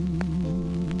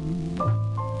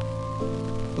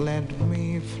 Let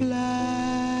me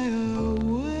fly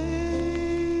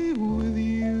away with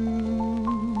you.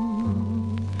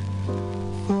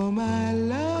 For my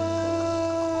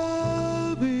love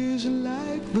is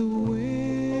like the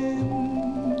wind,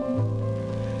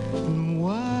 and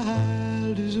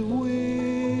wild as a wind.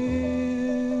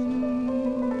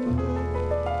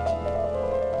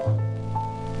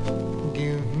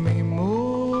 Give me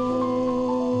more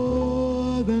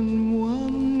than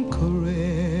one caress.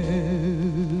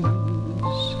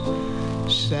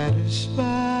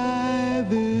 Satisfy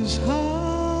this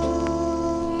hungriness.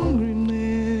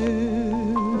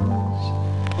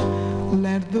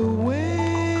 Let the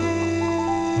wind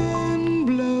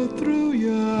blow through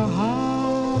your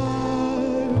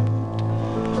heart.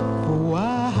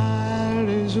 Wild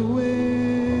as a wind.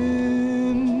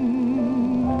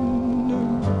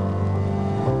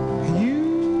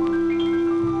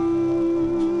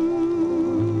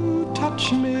 Touch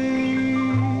me,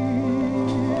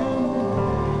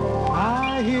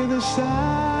 I hear the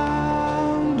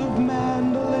sound of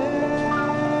mandolins.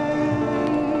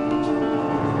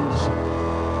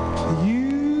 You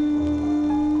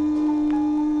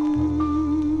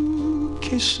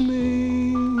kiss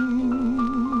me,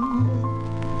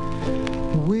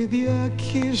 with your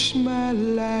kiss my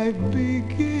life begins.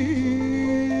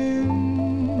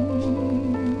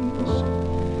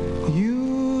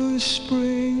 You is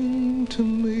spring to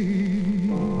me,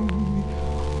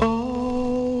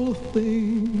 all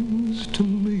things to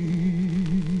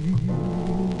me.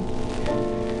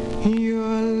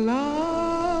 Your life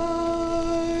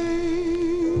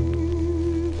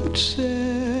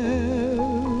itself,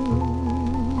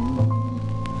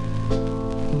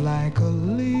 like a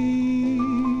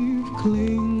leaf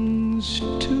clings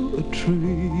to a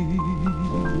tree.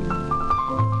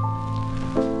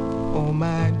 Oh,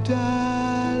 my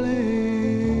darling,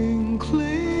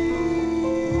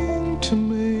 cling to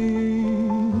me,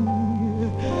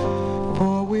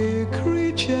 for we're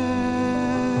creatures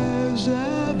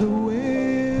of the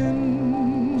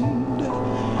wind,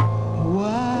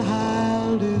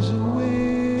 wild as the wind,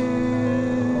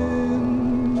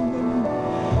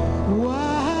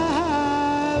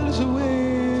 wild as the wind.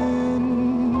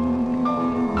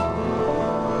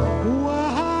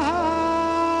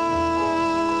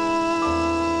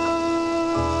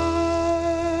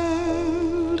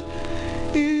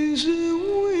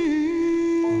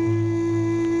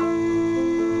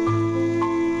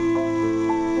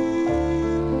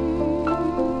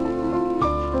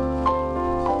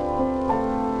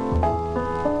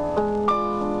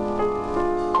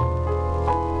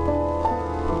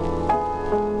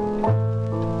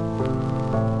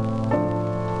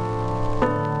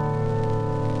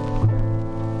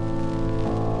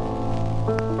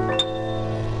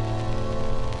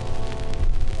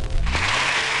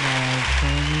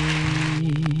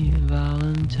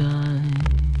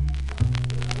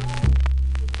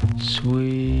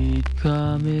 Sweet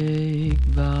comic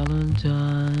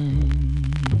Valentine,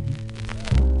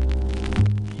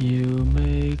 you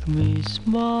make me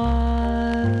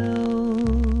smile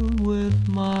with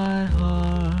my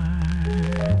heart.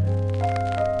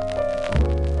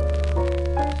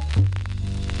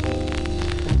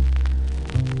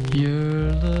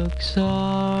 Your looks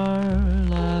are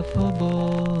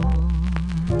laughable,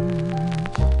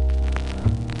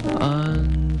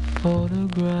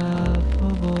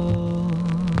 unphotographable.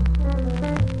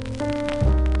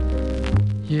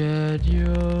 Yet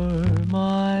you're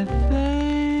my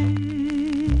favorite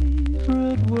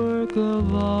work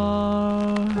of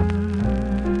art.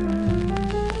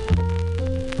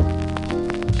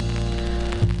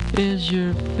 Is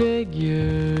your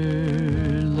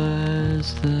figure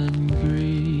less than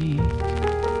Greek?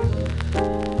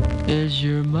 Is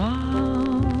your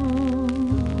mouth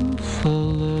a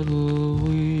little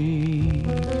weak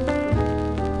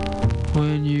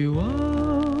when you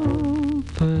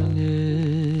open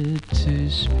it to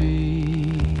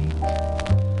speak?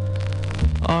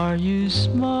 Are you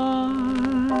smart?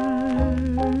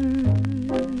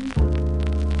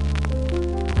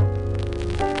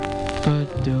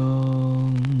 But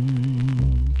don't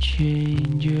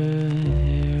change your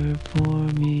hair for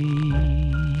me,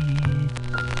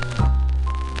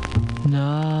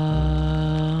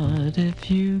 not if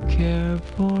you care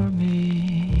for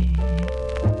me.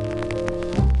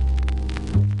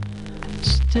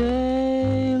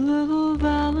 Stay, little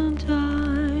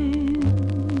Valentine,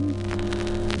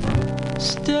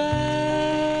 stay.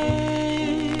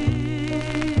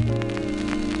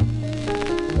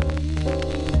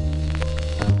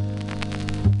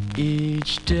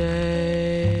 Each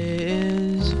day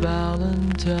is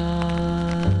Valentine's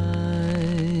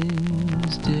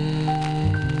Day.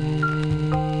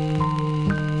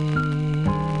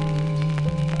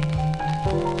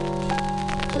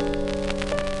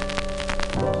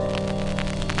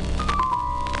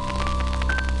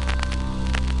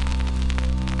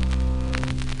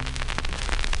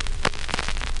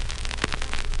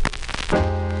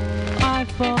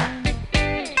 iPhone.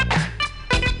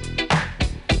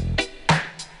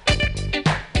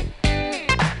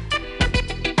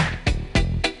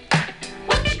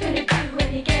 What you gonna do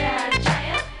when you get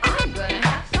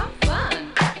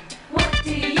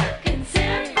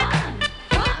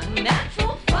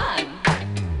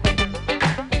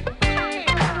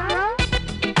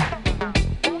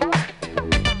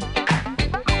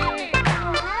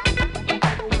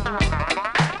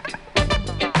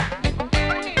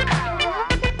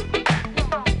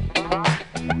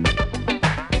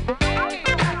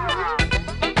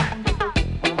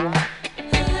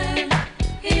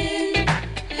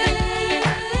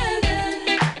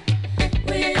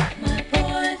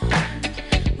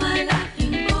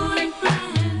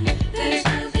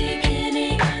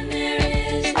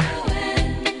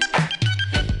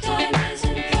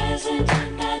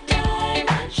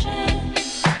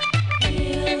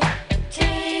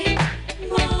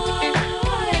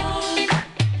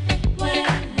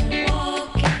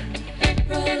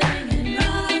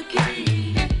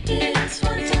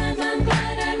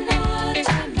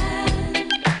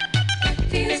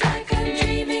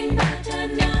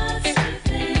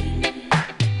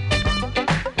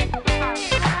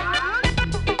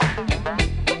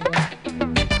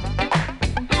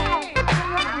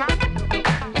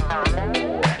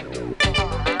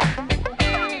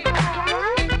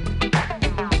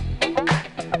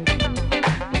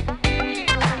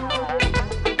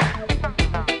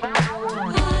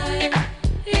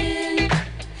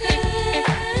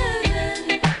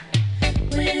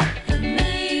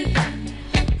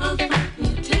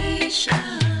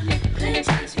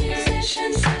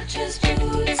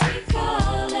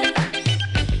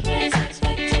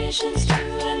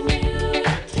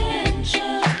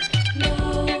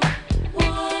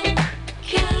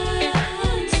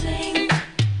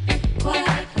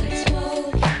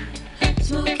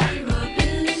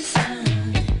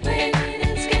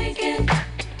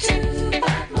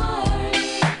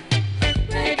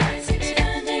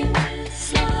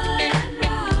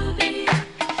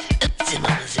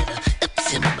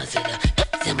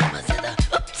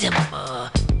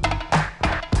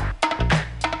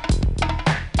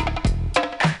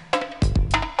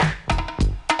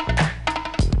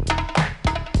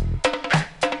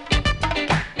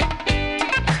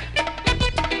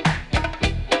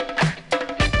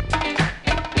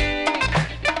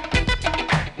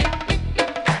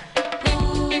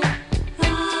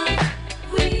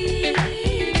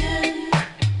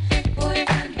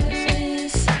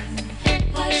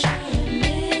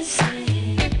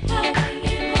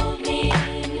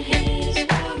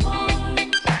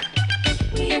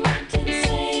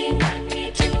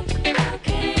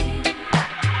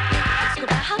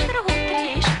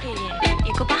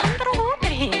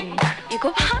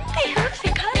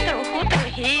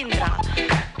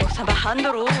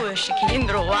handrush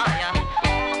kilindro waya.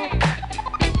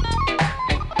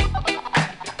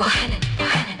 Bohanan,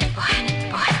 bohanan, bohanan,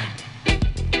 bohanan.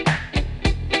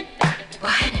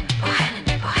 Bohanan, bohanan,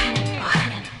 bohanan,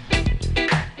 bohanan.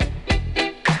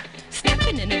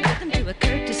 Stepping in a rhythm to a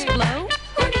Curtis flow.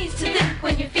 Who needs to think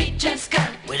when your feet just go?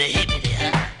 With a hippity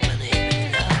hop, with a hippity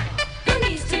hop. Who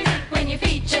needs to think when your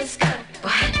feet just go?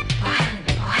 Bohanan, bohanan,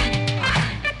 bohanan,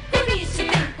 bohanan. Who needs to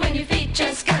think when your feet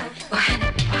just go?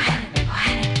 Bohanan, bohanan,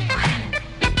 bohanan, bohanan.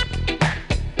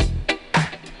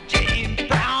 James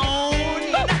Brown,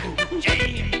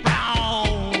 James Brown,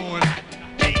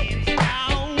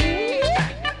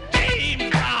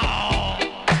 James Brown, James Brown.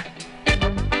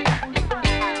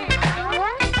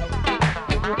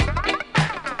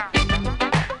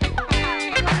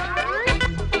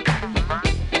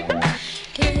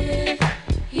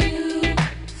 If you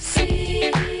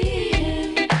see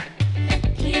him,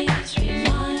 please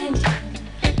remind him,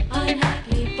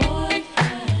 unhappy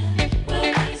boyfriend.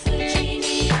 Well, he's the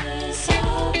genius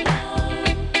of love.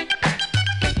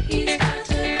 He's got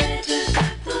a great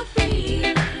depth of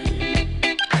feeling.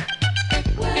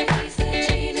 Well, he's the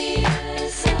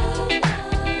genius of love.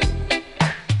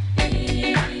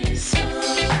 He's so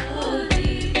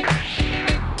deep.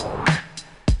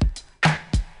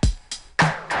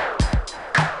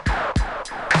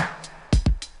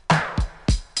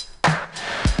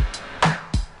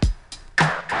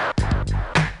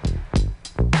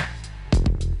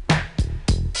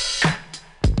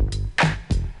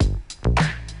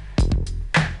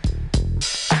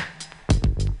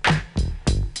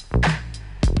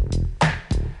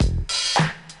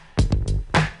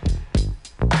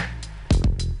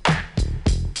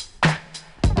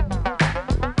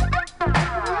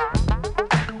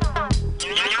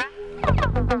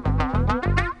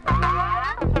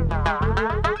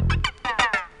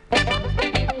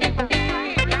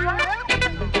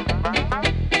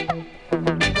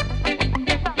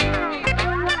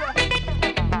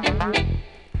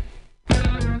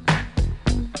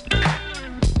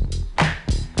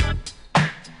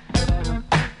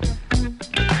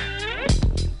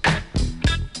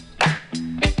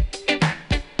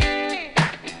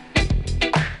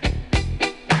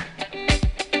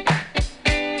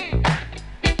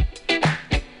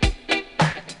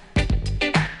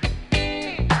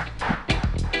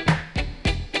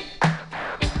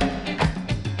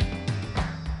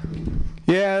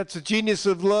 Yeah, it's a genius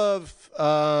of love.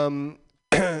 And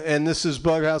this is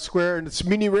Bughouse Square, and it's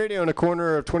MutinyRadio in a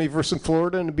corner of 21st and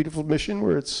Florida in a beautiful Mission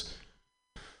where it's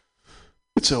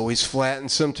always flat and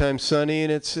sometimes sunny,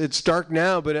 and it's dark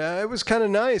now, but it was kind of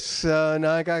nice.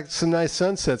 Now I got some nice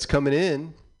sunsets coming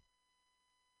in.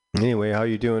 Anyway, how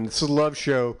you doing? It's a love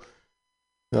show.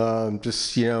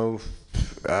 Just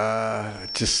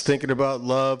thinking about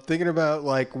love, thinking about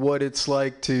like what it's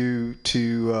like to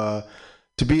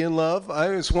be in love.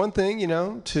 It's one thing,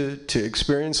 to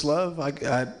experience love.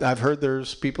 I've heard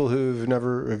there's people who've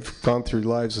never have gone through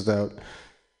lives without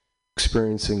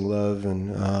experiencing love,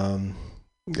 and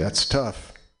that's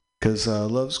tough because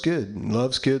love's good.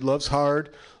 Love's good. Love's hard.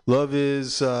 Love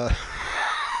is love's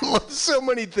so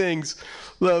many things.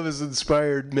 Love has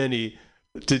inspired many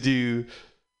to do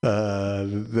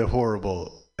the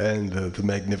horrible and the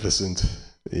magnificent.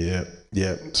 Yeah.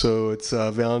 So it's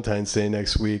Valentine's Day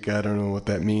next week. I don't know what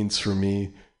that means for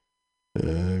me.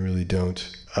 I really don't.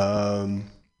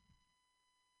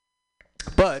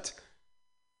 But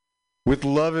with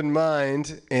love in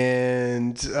mind,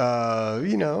 and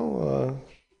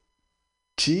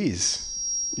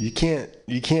geez, you can't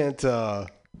you can't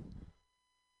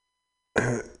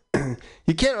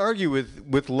argue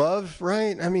with love,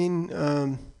 right? I mean,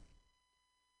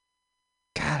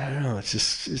 God, I don't know. It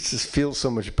just feels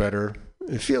so much better.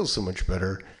 It feels so much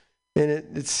better, and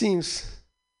it seems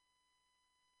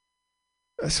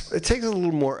it takes a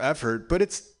little more effort, but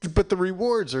the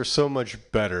rewards are so much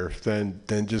better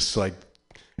than just like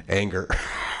anger.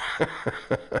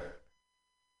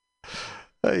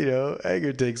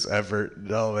 Anger takes effort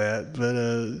and all that, but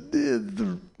I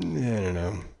don't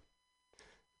know.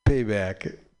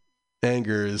 Payback,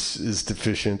 anger is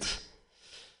deficient.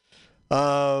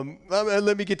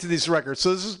 Let me get to these records.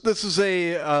 So this is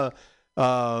a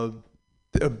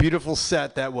beautiful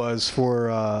set that was for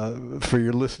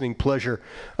your listening pleasure.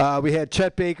 We had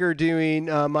Chet Baker doing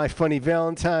My Funny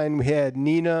Valentine. We had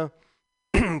Nina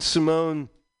Simone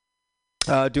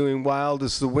doing Wild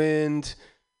as the Wind.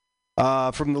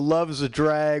 From The Love is a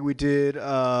Drag, we did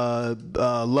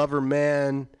Lover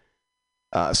Man.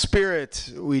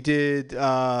 Spirit, we did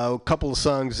a couple of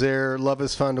songs there. Love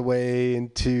Has Found a Way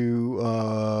into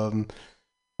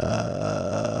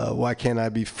Why Can't I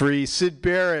Be Free? Sid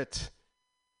Barrett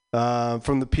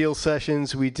from the Peel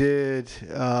Sessions. We did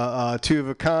Two of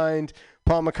a Kind.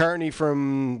 Paul McCartney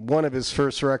from one of his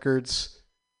first records,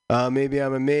 Maybe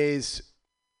I'm Amazed.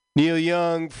 Neil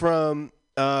Young from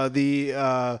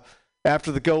the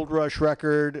After the Gold Rush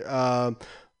record.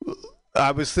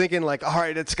 I was thinking like, all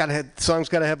right, song's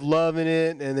got to have love in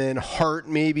it, and then heart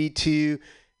maybe too,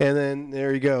 and then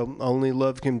there you go. Only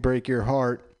love can break your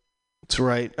heart. That's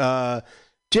right.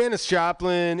 Janis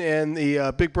Joplin and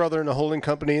the Big Brother and the Holding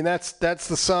Company, and that's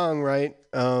the song, right?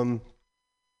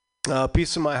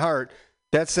 Piece of My Heart.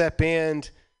 That's that band.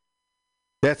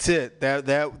 That's it.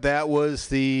 That was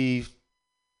the.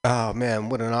 Oh man,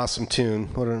 what an awesome tune!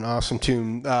 What an awesome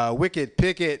tune. Wicked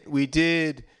Picket. We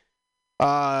did.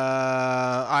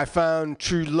 I Found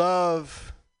True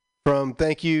Love from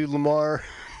Thank You Lamar.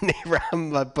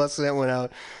 I'm busting that one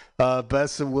out.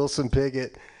 Best of Wilson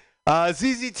Pickett.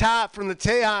 ZZ Top from the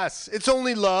Tejas. It's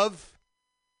Only Love.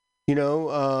 You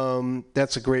know,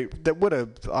 that's a great. What a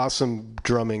awesome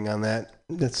drumming on that.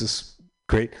 That's just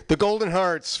great. The Golden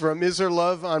Hearts from Is There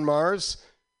Love on Mars?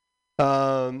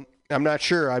 I'm not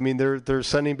sure. I mean, they're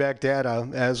sending back data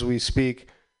as we speak.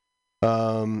 I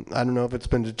don't know if it's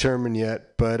been determined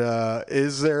yet, but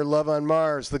Is There Love on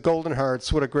Mars? The Golden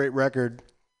Hearts. What a great record.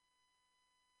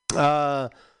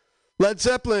 Led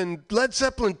Zeppelin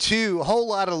 2, A Whole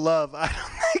Lot of Love. I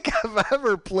don't think I've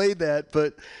ever played that,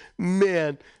 but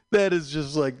man, that is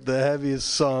just like the heaviest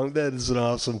song. That is an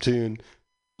awesome tune.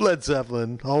 Led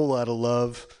Zeppelin, A Whole Lot of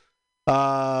Love.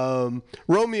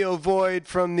 Romeo Void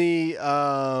from the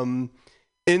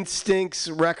Instincts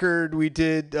record. We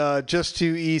did Just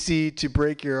Too Easy to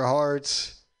Break Your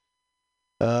Hearts.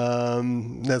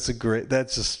 That's a good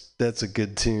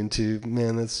tune too,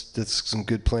 man. That's some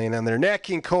good playing on there. Nat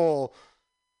King Cole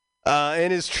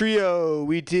and his trio.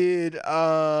 We did you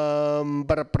call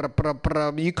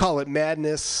it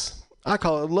Madness, I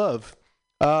call it Love.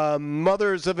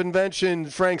 Mothers of Invention,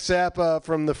 Frank Zappa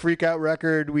from the Freak Out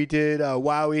record. We did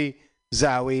Wowie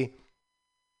Zowie.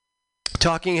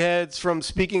 Talking Heads from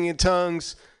Speaking in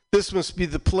Tongues, This Must Be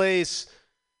the Place.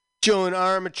 Joan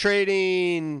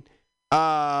Armatrading,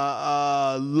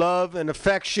 Love and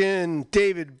Affection.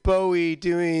 David Bowie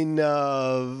doing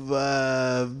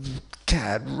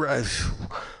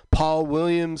Paul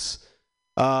Williams.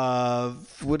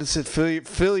 What is it?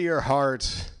 Fill Your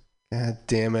Heart. God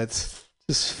damn it.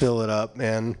 Just fill it up,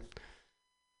 man.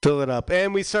 Fill it up.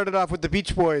 And we started off with the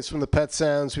Beach Boys from the Pet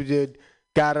Sounds. We did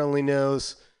God Only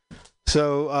Knows.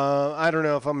 So I don't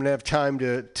know if I'm going to have time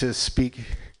to speak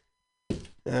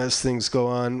as things go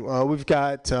on. We've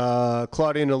got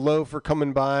Claudia and Loafer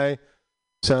coming by.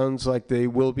 Sounds like they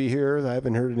will be here. I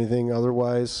haven't heard anything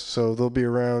otherwise, so they'll be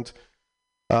around.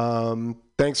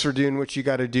 Thanks for doing what you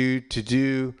got to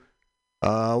do.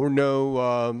 We're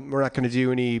not going to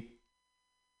do any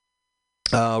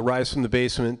Rise from the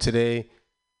Basement today.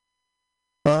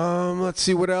 Let's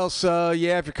see what else. If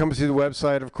you're coming through the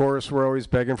website, of course, we're always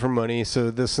begging for money.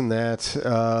 So this and that.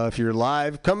 If you're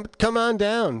live, come on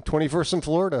down. 21st in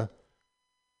Florida.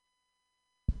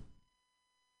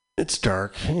 It's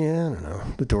dark. Yeah, I don't know.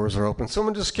 The doors are open.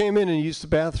 Someone just came in and used the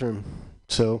bathroom.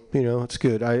 So, it's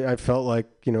good. I felt like,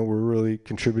 we're really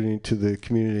contributing to the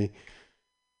community.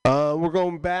 We're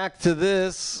going back to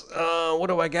this. What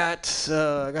do I got?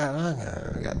 I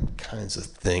got kinds of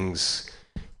things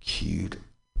queued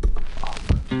up.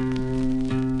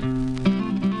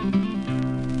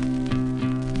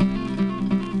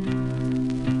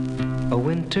 A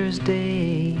winter's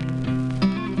day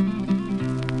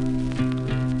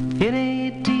in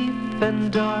a deep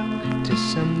and dark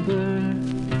December,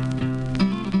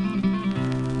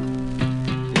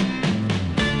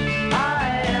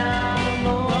 I am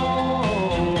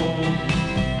alone,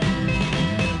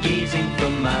 gazing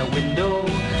from my window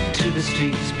to the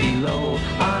streets below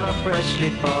on a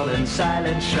freshly fallen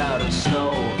silent shroud of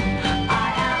snow.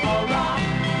 I am a rock,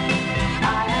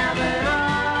 I am an island.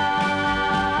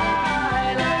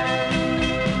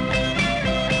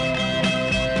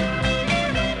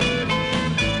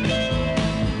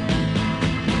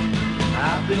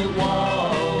 I built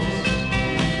walls,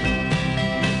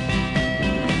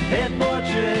 a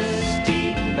fortress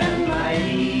deep and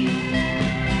mighty,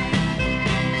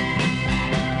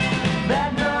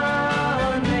 that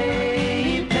none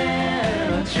may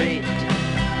penetrate.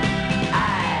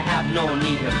 I have no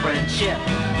need of friendship.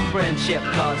 Friendship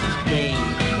causes pain.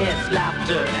 It's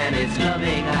laughter and it's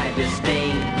loving I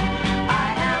disdain.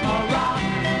 I am a rock,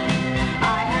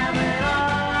 I am an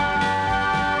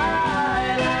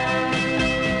island.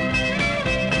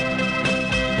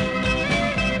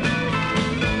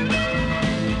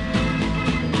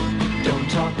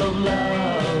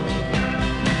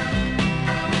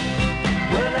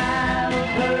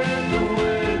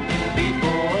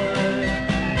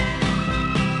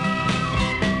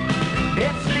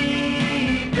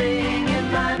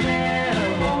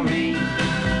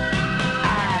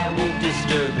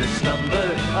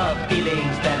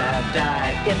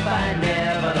 If I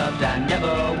never loved, I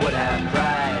never would have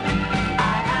cried. I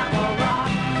am a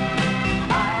rock,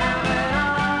 I am an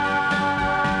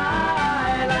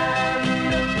island.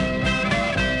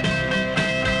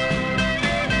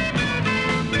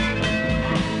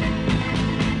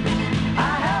 I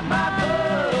have my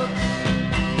books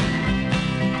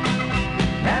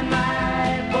and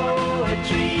my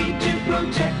poetry to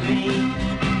protect me.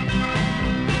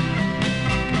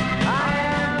 I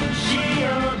am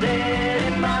shielded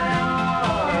in my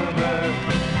armor,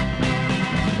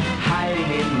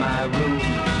 hiding in my room,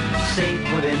 safe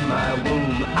within my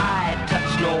womb. I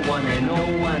touch no one and no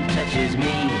one touches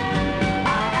me.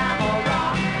 I am a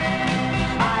rock,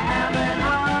 I am an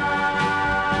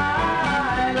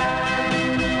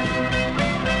island.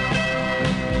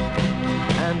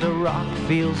 And a rock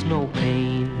feels no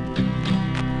pain,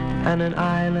 and an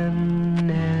island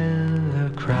never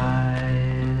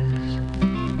cries.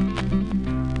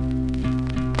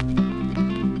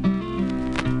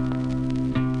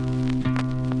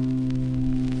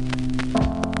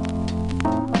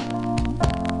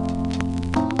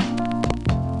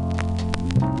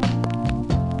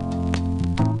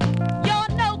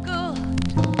 You're no good,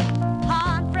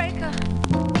 heartbreaker.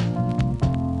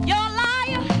 You're a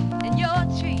liar and you're a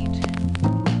cheat.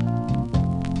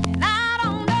 And I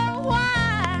don't know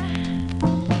why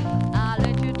I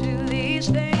let you do these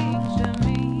things to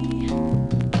me.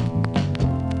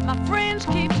 My friends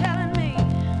keep telling me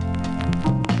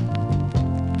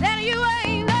that you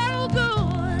ain't no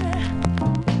good.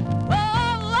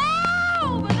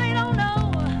 Oh, but they don't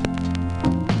know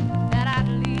that I'd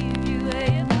leave you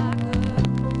if I could.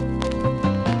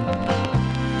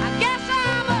 I guess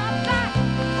I'm uptight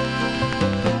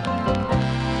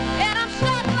and I'm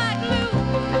stuck like glue.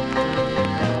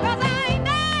 'Cause I ain't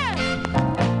never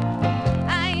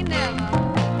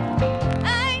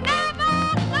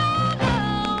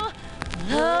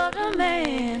loved a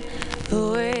man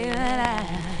the way that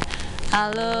I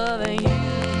love you.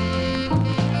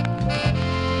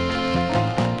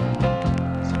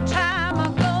 Some time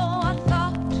ago I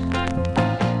thought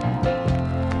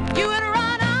you had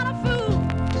run out of food,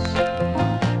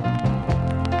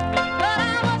 but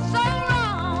I was so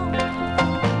wrong.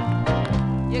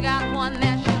 You got one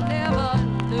that you'll never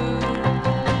lose.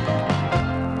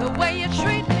 The way you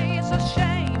treat me is a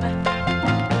shame.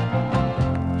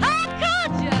 How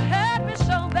could you hurt me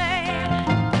so bad?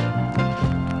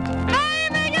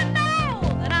 Baby, you know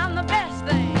that I'm the best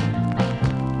thing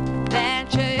that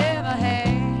you ever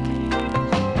had.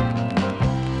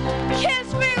 Kiss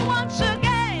me once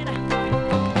again.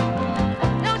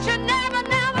 Don't you never,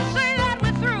 never say that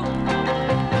we're through.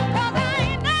 'Cause I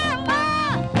ain't never,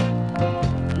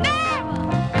 never,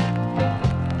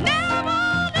 never,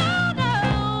 no,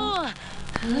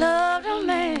 loved a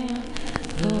man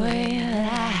the way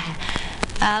that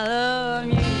I love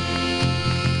you.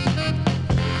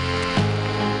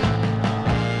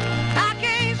 I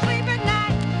can't sleep at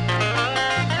night,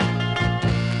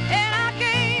 and I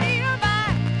can't eat a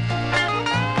bite.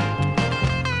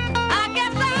 I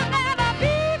guess I'll never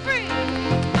be free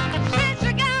since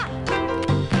you got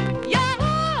your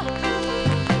hook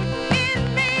in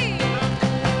me.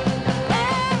 Oh,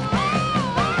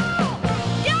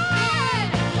 yeah,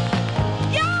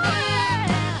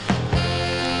 yeah.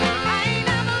 I ain't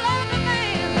never loved a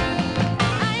man. I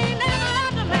ain't never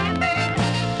loved a man, baby.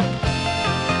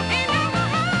 Ain't never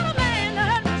had a man that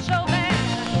hurt me so bad.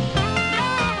 No,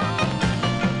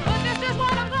 but this is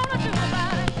what I'm gonna do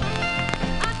about it.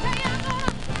 I tell you, I'm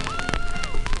gonna.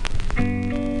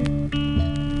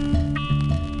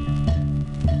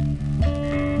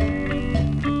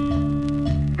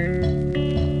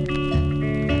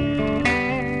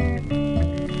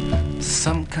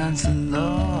 Some kinds of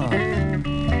love, a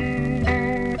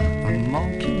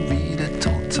monkey read a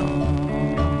total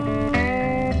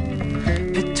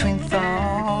between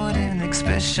thought and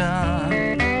expression.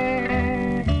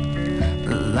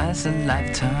 Lies a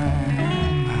lifetime.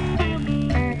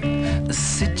 The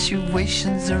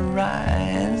situations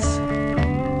arise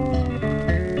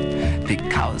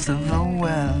because of the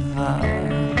weather,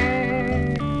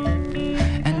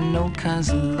 and no kinds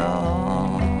of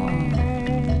love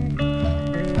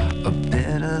are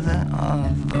better than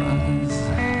others.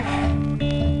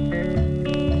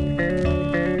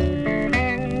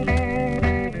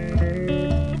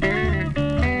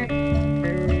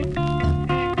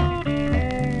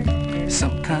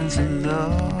 Some kinds of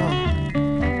love,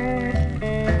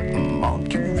 a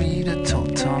margarita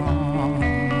total,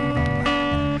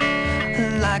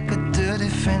 like a dirty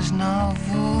French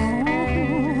novel.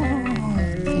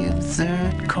 The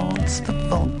absurd calls the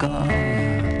vulgar.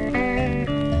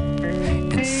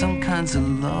 In some kinds of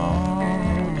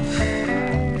love,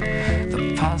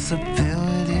 the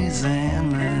possibilities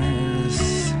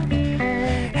endless,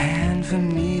 and for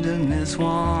me to miss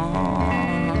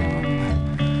one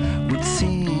would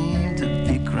seem to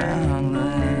be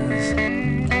groundless.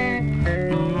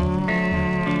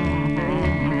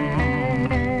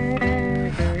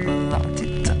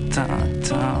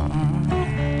 La-di-da-da-da.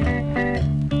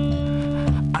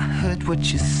 I heard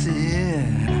what you said,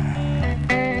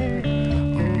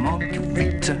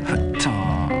 Margarita, her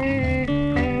tongue,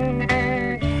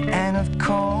 and of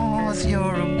course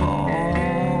you're a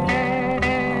bore,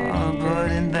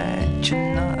 but in that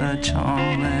you're not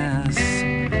charmless.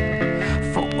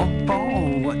 For a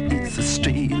bore, it's a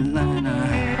straight liner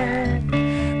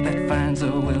that finds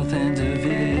a wealth and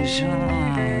division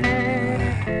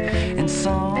in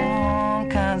some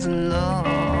kinds of love.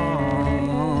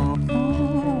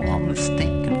 Ooh, I'm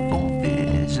mistaken for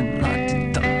vision.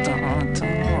 La-di-da-da-da.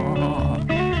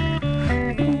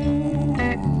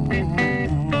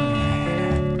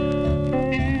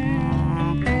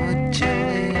 Put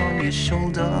jelly on your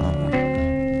shoulder.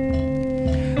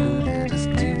 Let us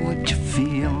do what you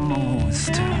fear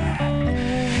most.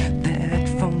 That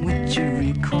from which you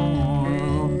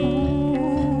recoil,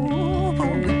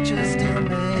 but which still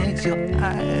makes your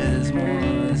eyes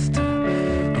moist.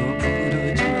 Put a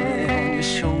jelly on your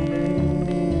shoulder,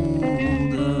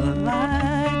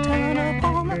 lie down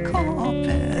upon the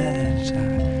carpet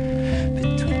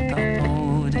between the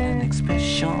hold and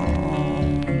expression.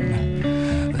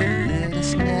 Let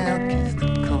us now kiss the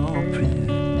culprit.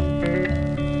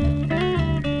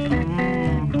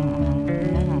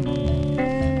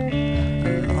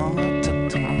 Lord,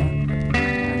 that's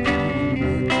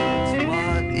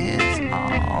what it's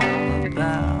all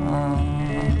about.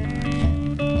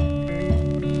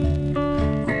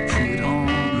 Put on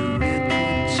your red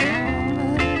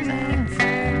pajamas and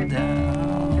find out.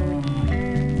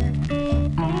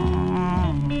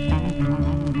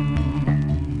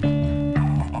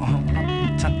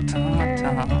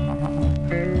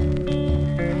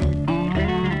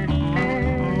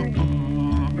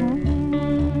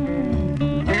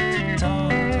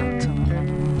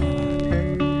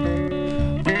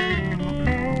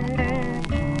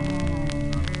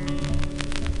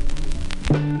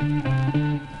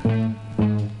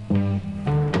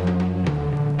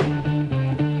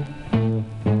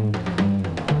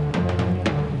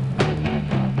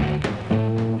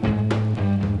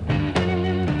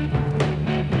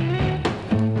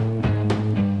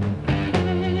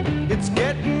 It's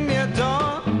getting near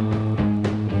dawn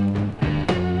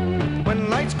when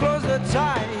lights close the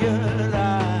tired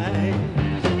eyes.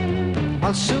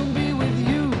 I'll soon be with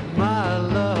you, my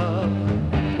love.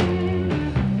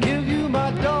 Give you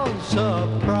my dawn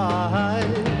surprise.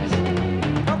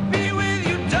 I'll be with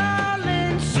you,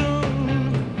 darling,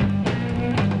 soon.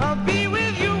 I'll be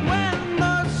with you when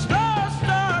the stars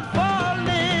start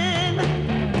falling.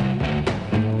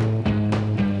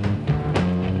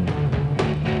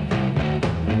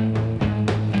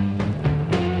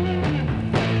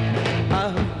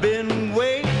 I've been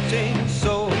waiting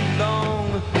so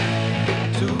long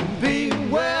to be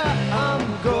where I'm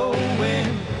going,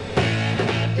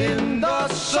 in the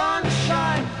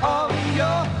sunshine of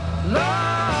your love.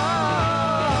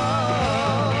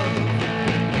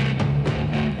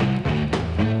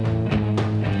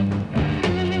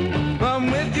 I'm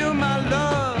with you, my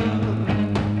love,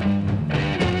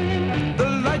 the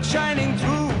light shining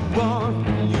through on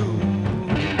you.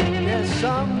 Yes,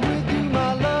 I'm with you,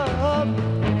 my love.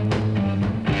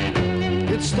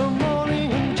 It's the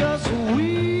morning and just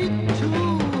we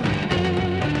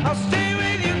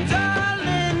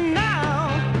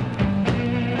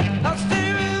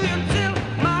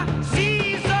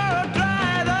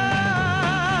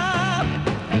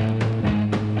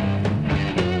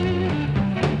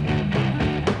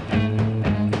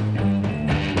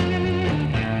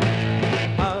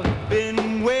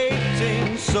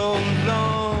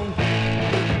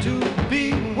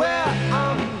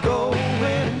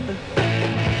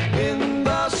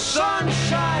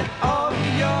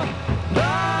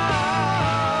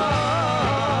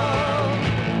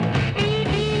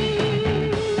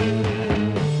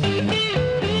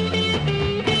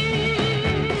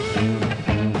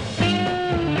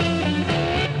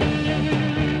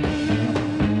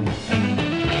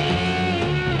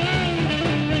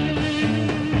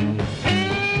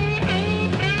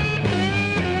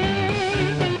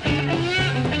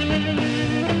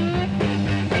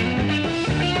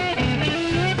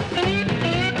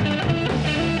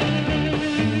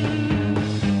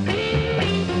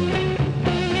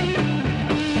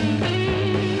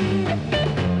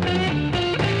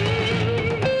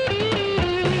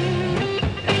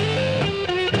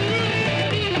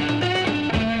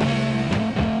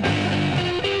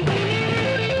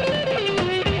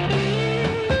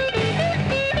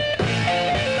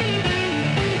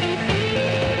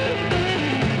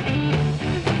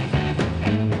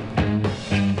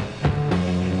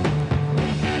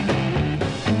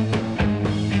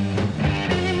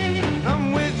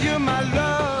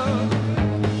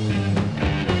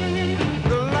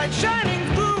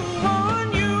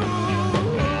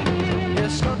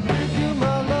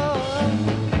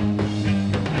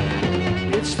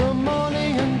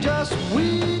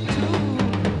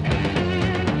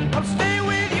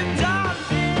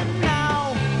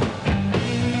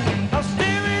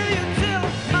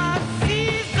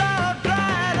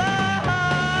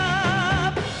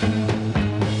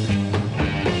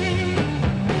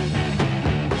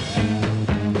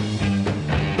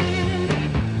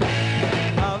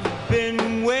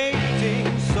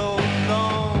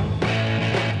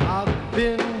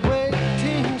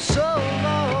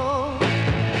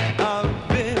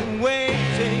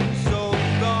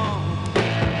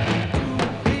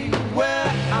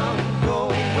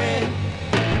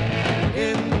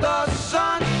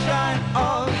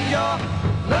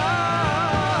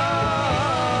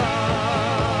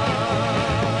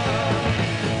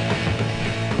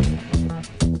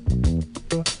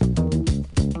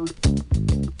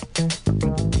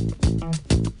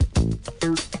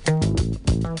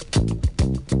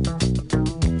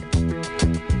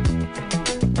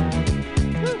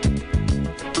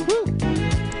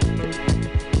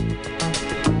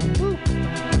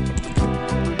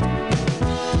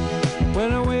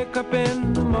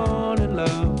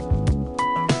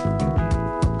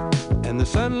the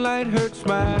sunlight hurts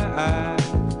my eyes,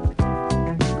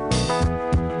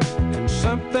 and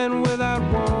something without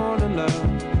wanting love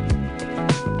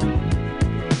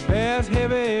bears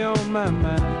heavy on my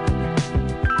mind.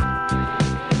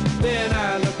 Then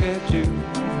I look at you,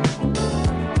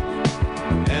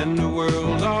 and the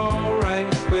world's alright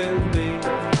with me.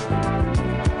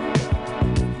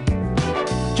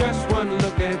 Just one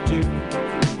look at you,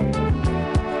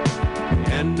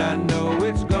 and I know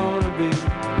it's gonna be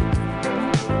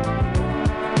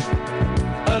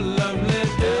a lovely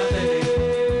day.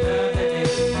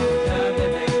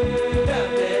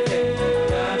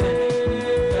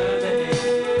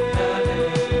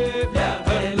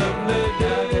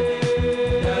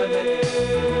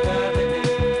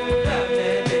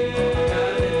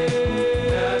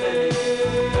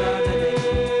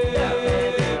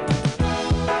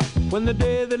 When the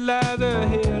day that lies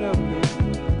ahead of me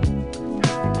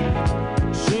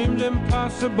seems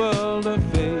impossible to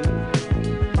face,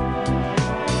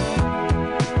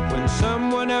 when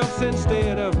someone else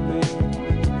instead of me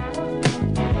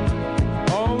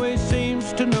always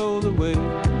seems to know the way,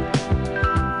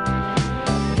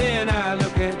 then I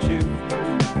look at you,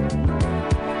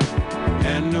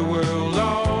 and the world's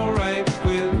alright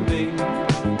with me.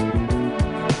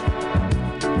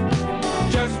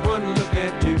 Just one look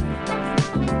at you,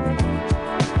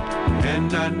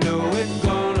 and I know it's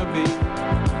gonna be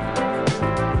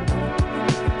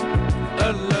a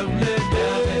lovely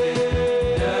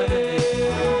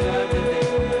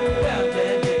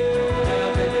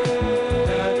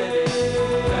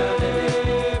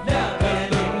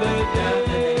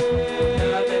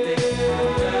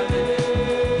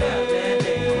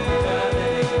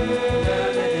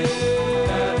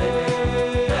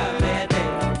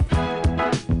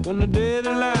when the day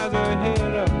that lies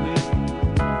ahead of me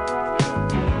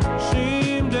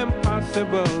seems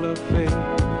impossible to face,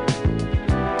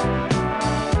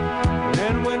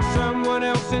 and when someone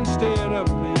else instead of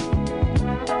me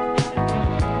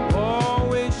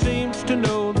always seems to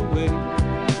know the way,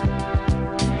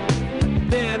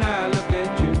 then I look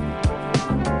at you,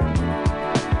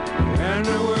 and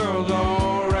the world's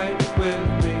alright with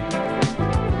me.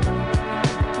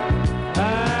 I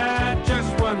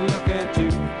just one look at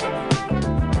you,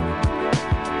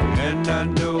 and I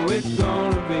know it's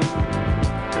gonna be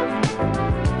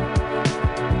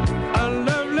a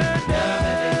lovely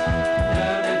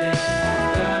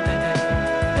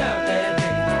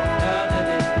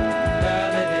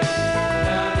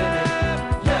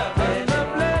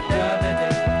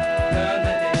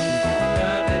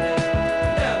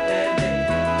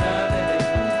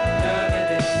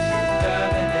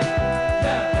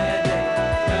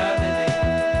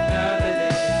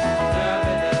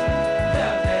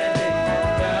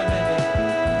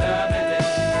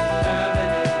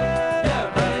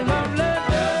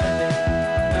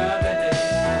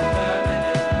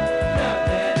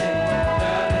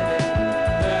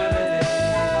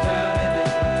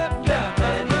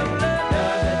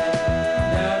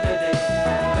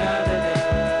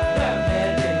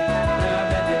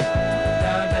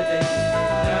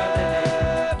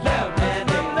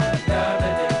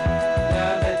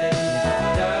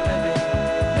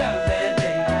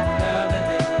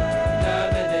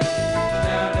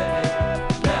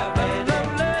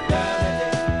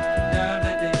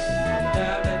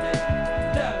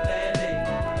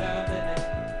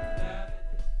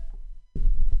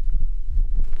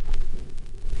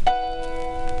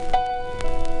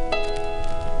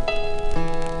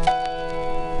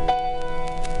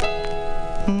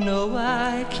No,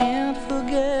 I can't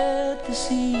forget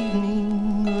this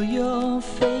evening or your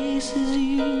face as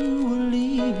you were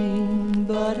leaving,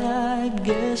 but I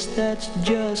guess that's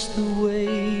just the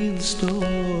way the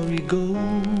story goes.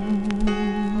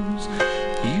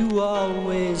 You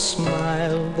always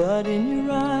smile, but in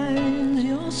your eyes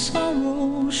your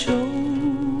sorrow shows.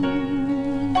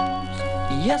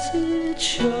 Yes, it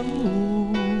shows.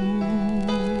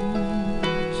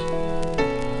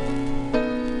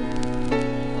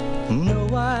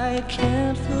 I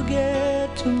can't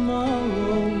forget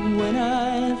tomorrow when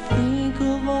I think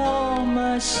of all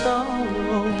my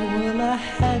sorrow. Well, I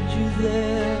had you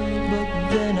there, but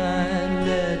then I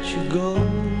let you go.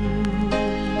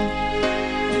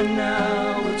 And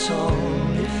now it's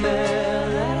only fair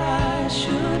that I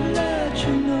should let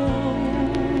you know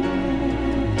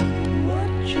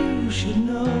what you should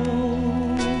know.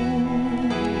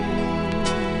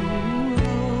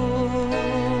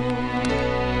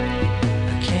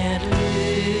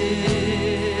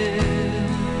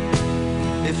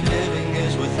 If living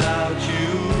is without you,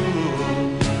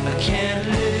 I can't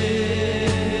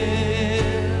live.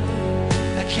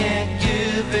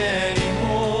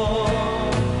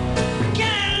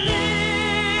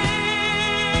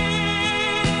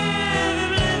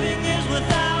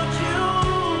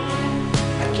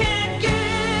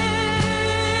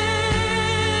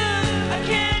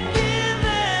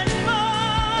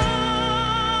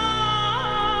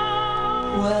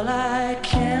 Well, I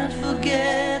can't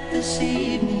forget this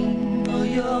evening or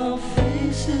your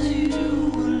faces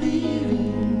you were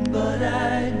leaving, but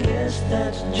I guess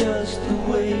that's just the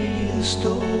way the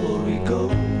story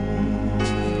goes.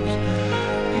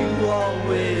 You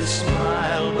always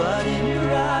smile, but in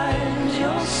your eyes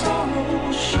your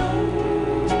sorrow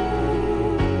shows.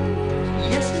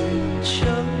 Yes, it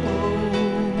shows.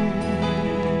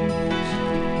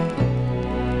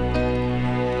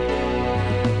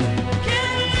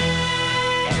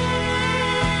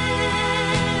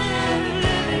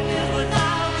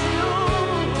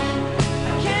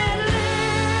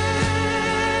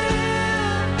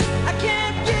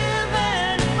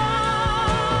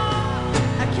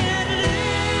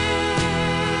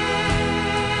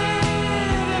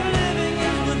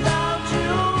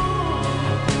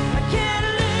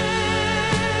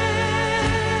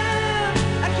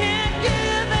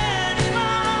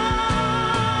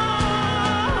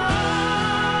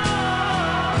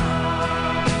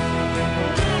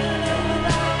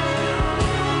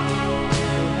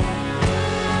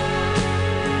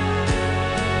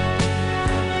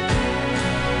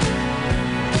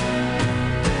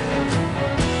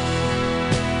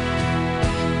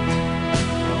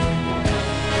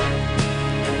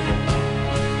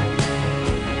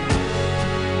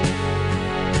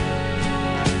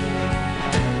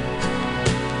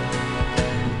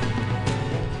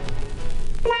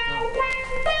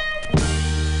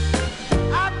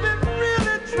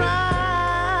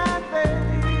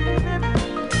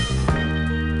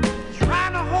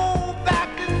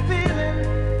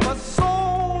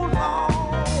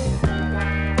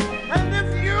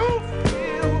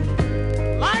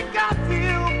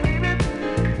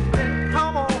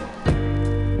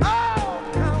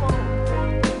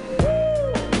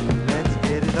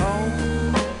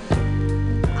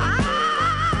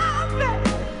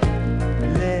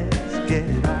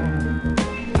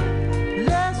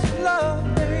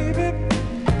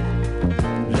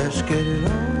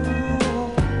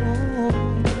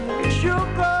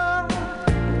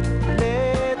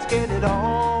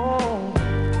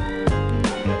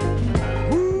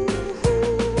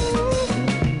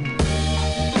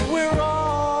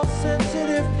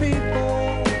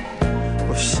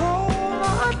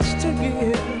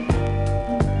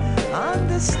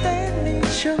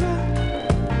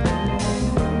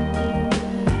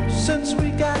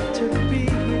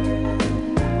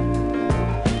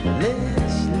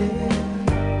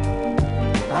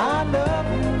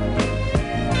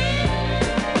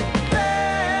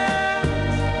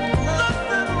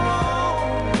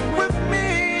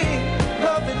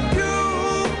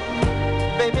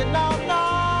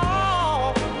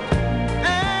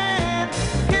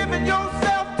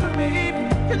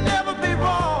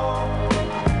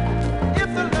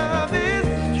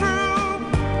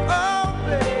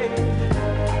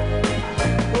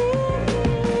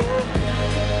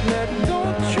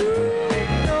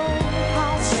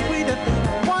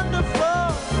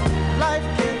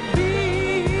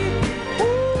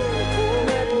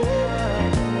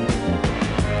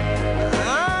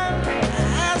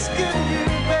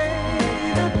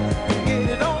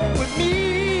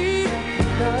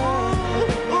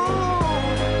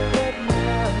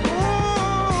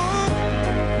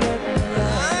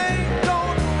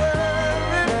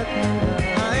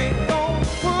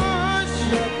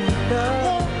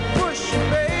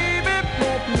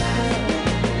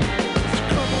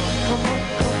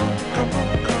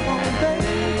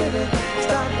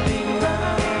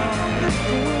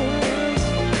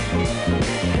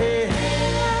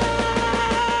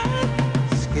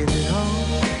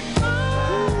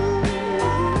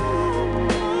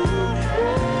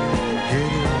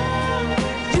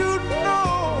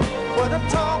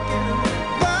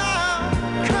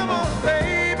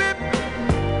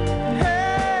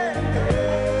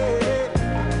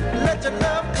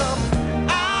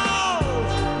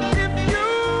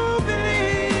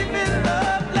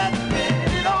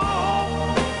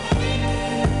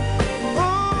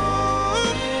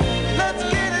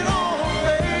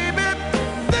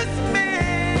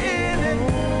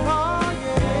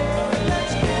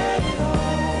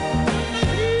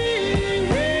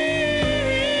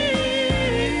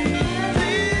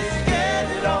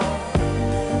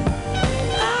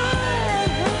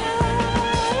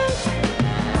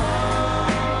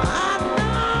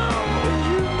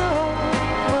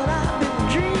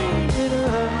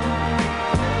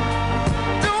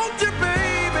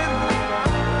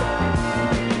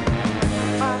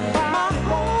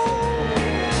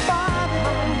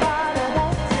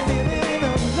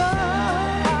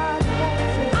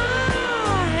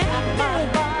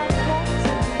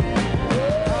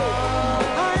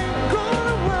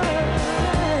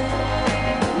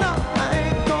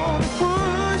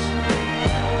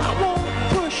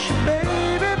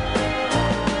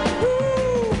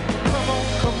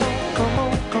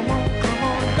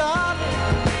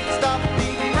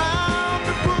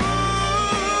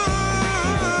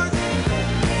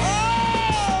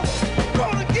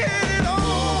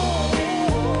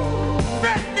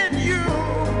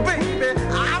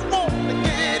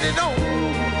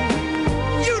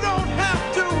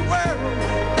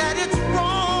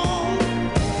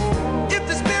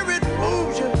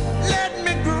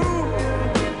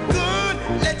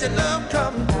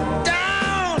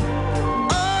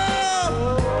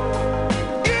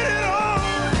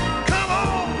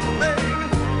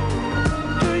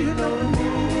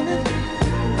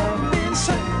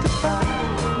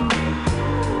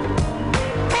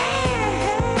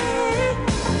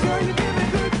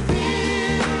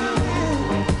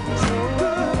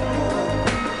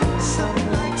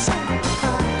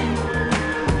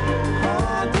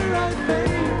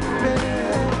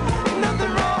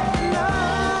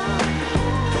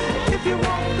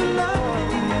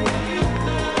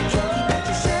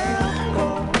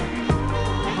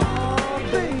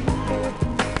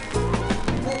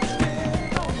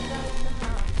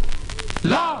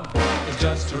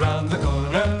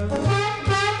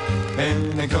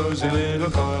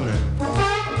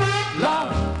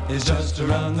 is just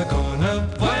around the corner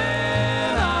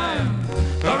when I'm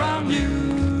around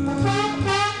you.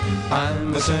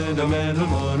 I'm a sentimental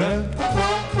mourner,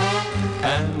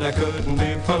 and I couldn't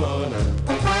be forlorner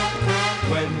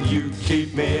when you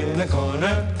keep me in a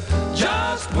corner,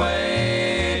 just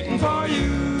waiting for you.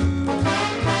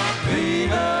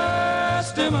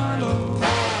 Venus de Milo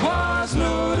was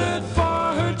noted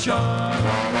for her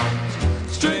charms.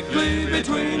 Strictly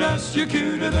between us, you're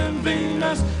cuter than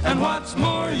Venus, and what's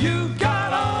more, you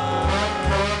got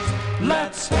arms.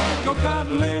 Let's go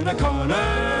cuddle in a corner,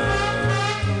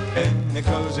 in a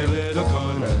cozy little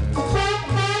corner.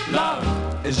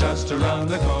 Love is just around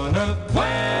the corner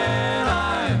when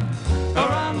I'm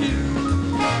around you.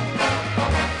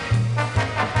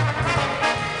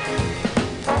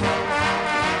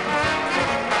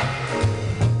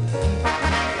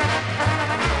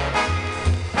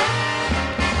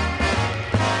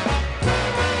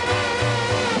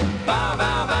 Bow,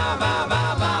 bow, bow, bow,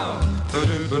 bow, bow.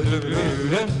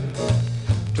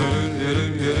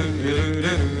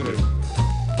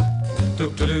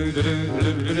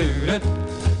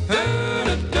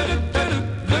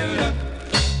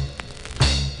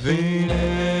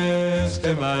 Venus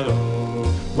de Milo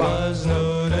was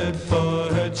noted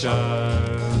for her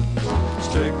charms.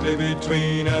 Strictly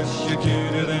between us, you're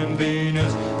cuter than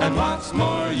Venus, and what's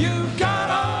more, you got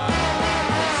arms.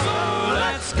 So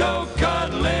let's go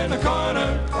cuddle in a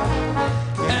corner,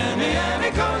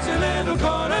 any cozy little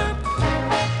corner.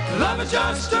 Love is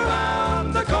just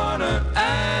around the corner,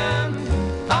 and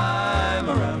I'm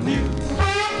around you,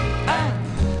 and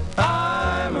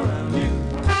I'm around you.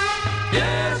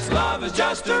 Yes, love is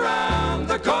just around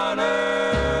the corner.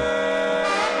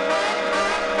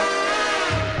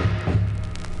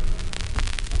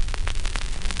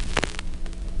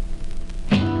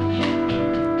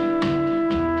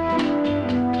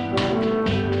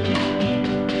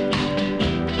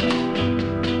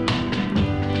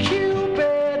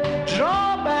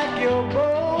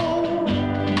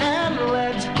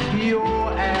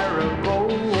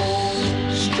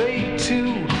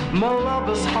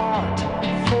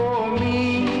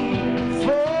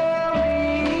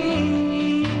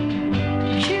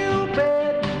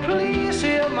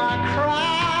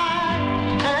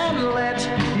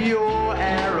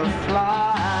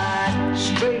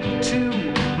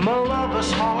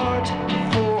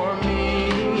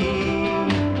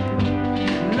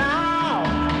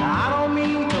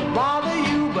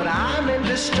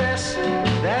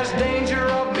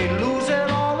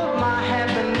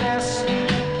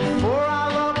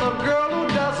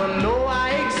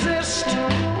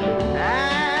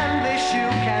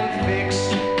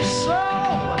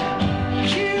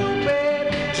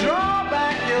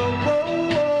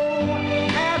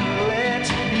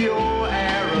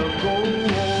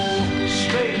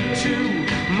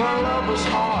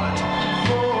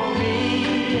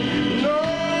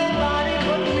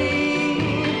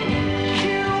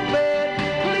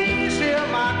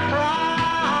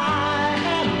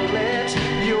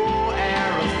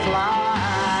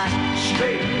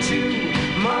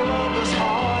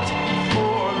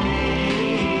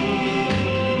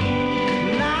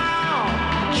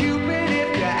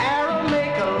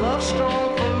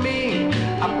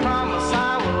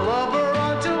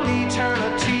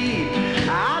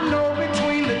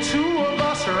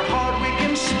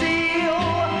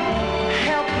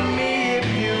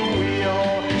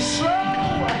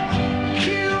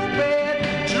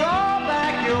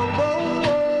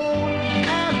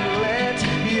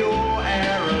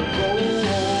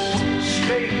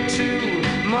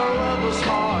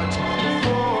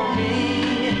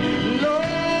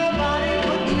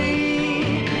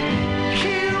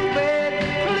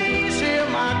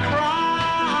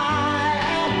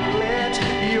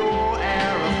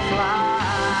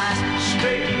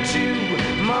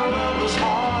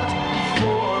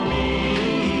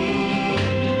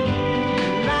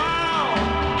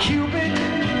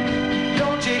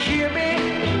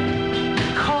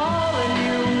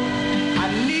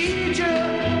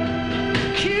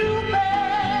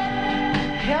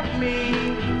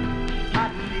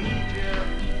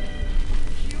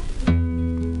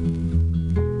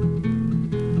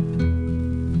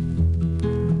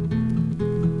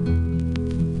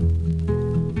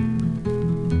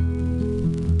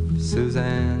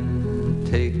 Suzanne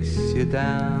takes you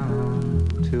down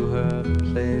to her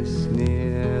place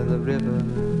near the river.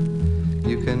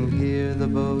 You can hear the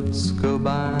boats go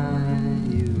by.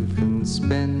 You can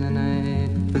spend the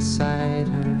night beside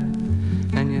her,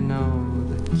 and you know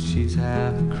that she's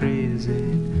half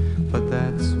crazy, but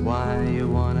that's why you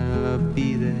wanna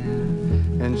be there.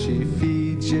 And she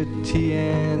feeds you tea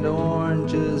and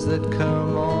oranges that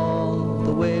come all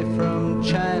way from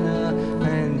China.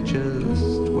 And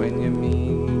just when you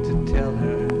mean to tell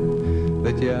her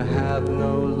that you have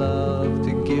no love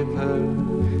to give her,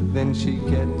 then she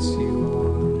gets you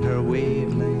on her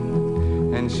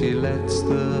wavelength, and she lets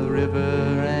the river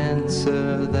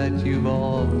answer that you've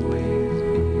always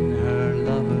been her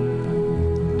lover.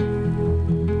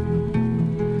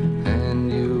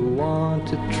 And you want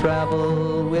to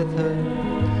travel with her,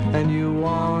 and you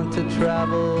want to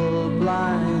travel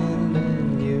blind,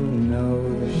 and you know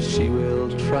that she will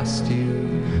trust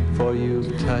you, for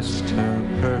you've touched her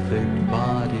perfect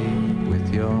body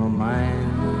with your mind.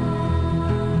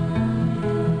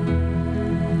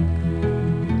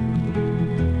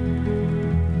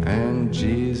 And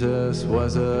Jesus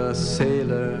was a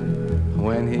sailor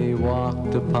when he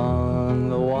walked upon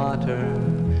the water,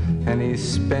 and he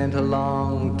spent a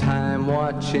long time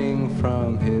watching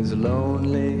from his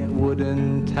lonely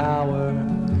wooden tower.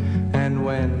 And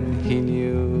when he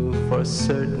knew for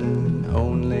certain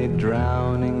only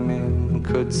drowning men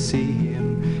could see him,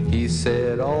 he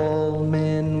said, all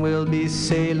men will be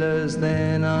sailors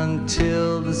then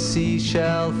until the sea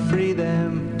shall free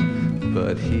them.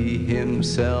 But he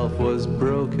himself was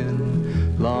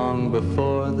broken long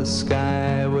before the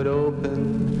sky would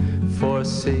open.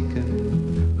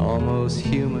 Forsaken, almost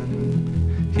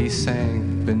human, he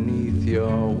sank beneath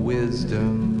your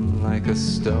wisdom like a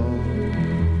stone.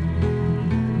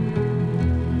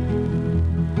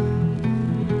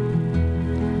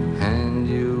 And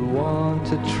you want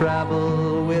to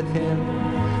travel with him,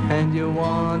 and you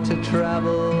want to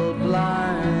travel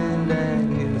blind, and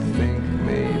you think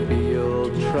maybe you'll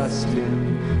trust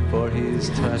him, for he's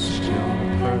touched your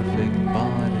perfect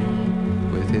body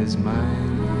with his mind.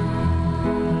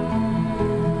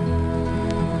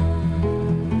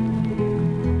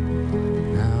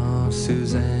 Now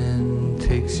Suzanne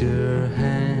takes your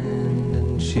hand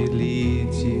and she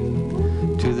leads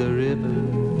you to the river.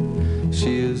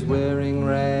 She is wearing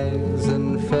rags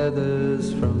and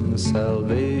feathers from the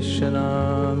Salvation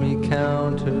Army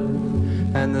counter,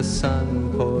 and the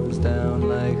sun pours down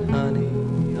like honey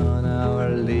on Our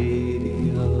Lady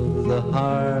of the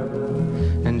Harbor.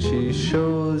 And she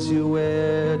shows you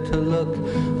where to look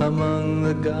among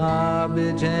the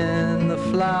garbage and the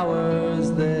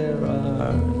flowers. There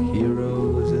are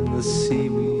heroes in the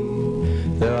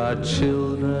seaweed, there are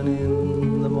children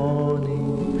in the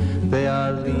morning. They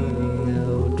are leaning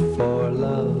out for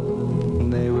love,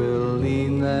 they will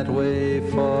lean that way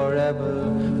forever,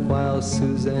 while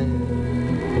Suzanne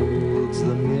holds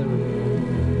the mirror.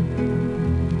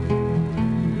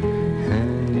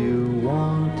 And you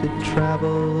want to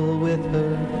travel with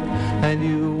her, and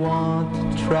you want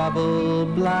to travel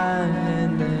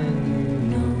blind, and you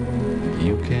know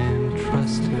you can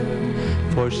trust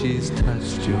her, for she's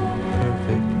touched your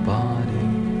perfect body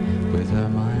with her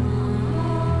mind.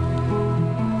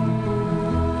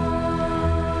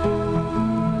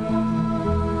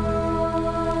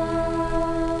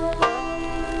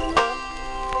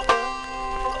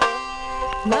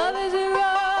 Love is a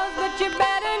rose, but you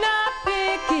better not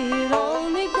pick it.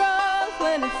 Only grows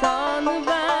when it's on the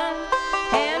vine.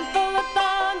 Handful of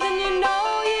thorns and you know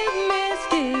you've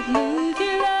missed it. Lose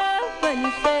your love when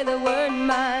you say the word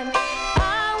mine.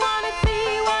 I wanna see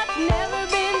what's never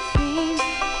been seen.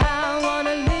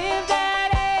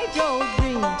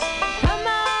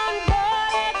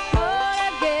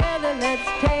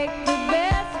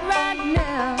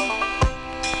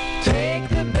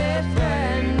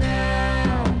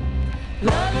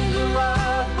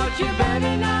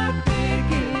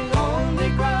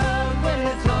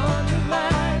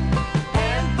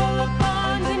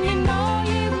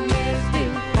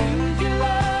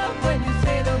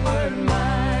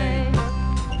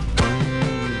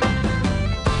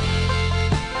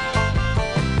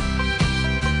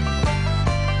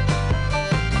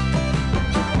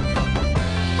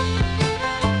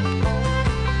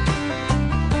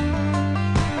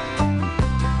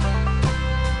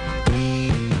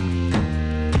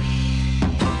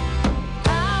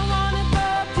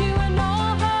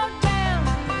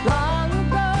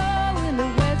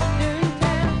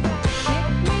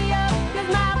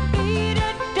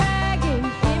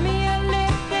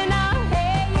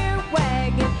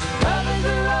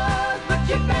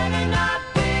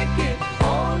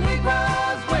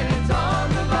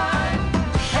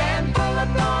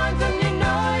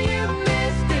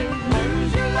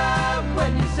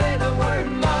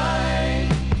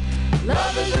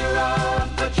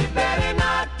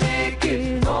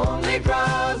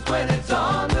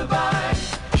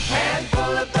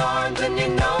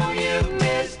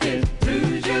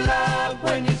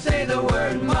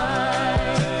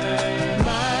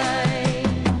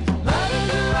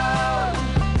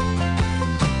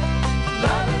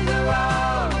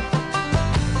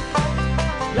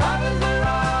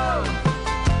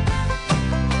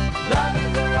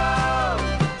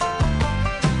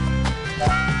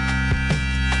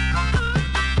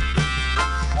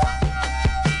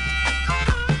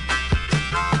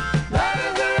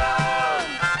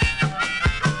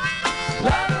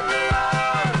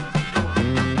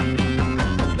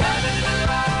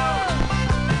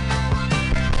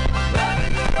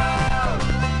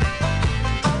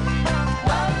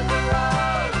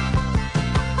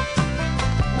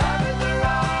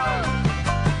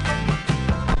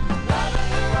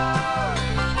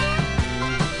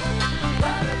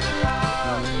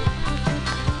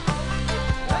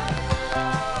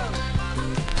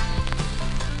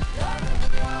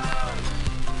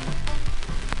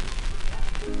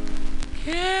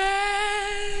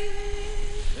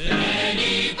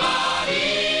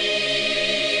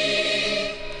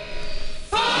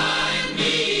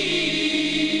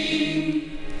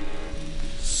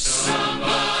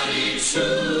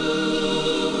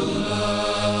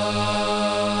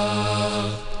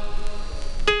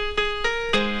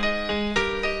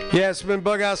 Yeah, it's been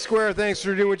Bughouse Square. Thanks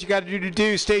for doing what you got to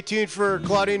do. Stay tuned for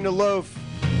Claudia and the Loaf.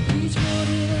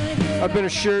 I've been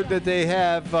assured that they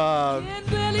have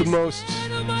the most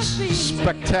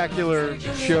spectacular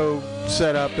show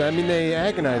set up. I mean, they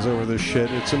agonize over this shit.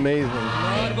 It's amazing.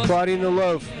 Claudia and the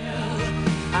Loaf.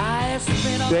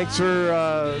 Thanks for,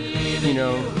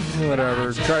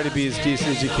 whatever. Try to be as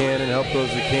decent as you can and help those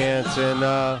who can't. And,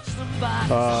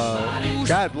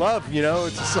 God, love,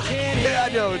 it's just like, I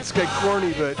know it's like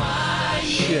corny, but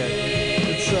shit.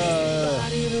 It's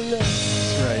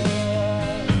right.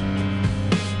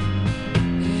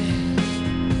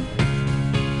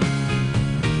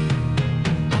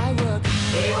 I work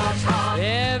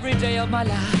every day of my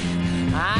life.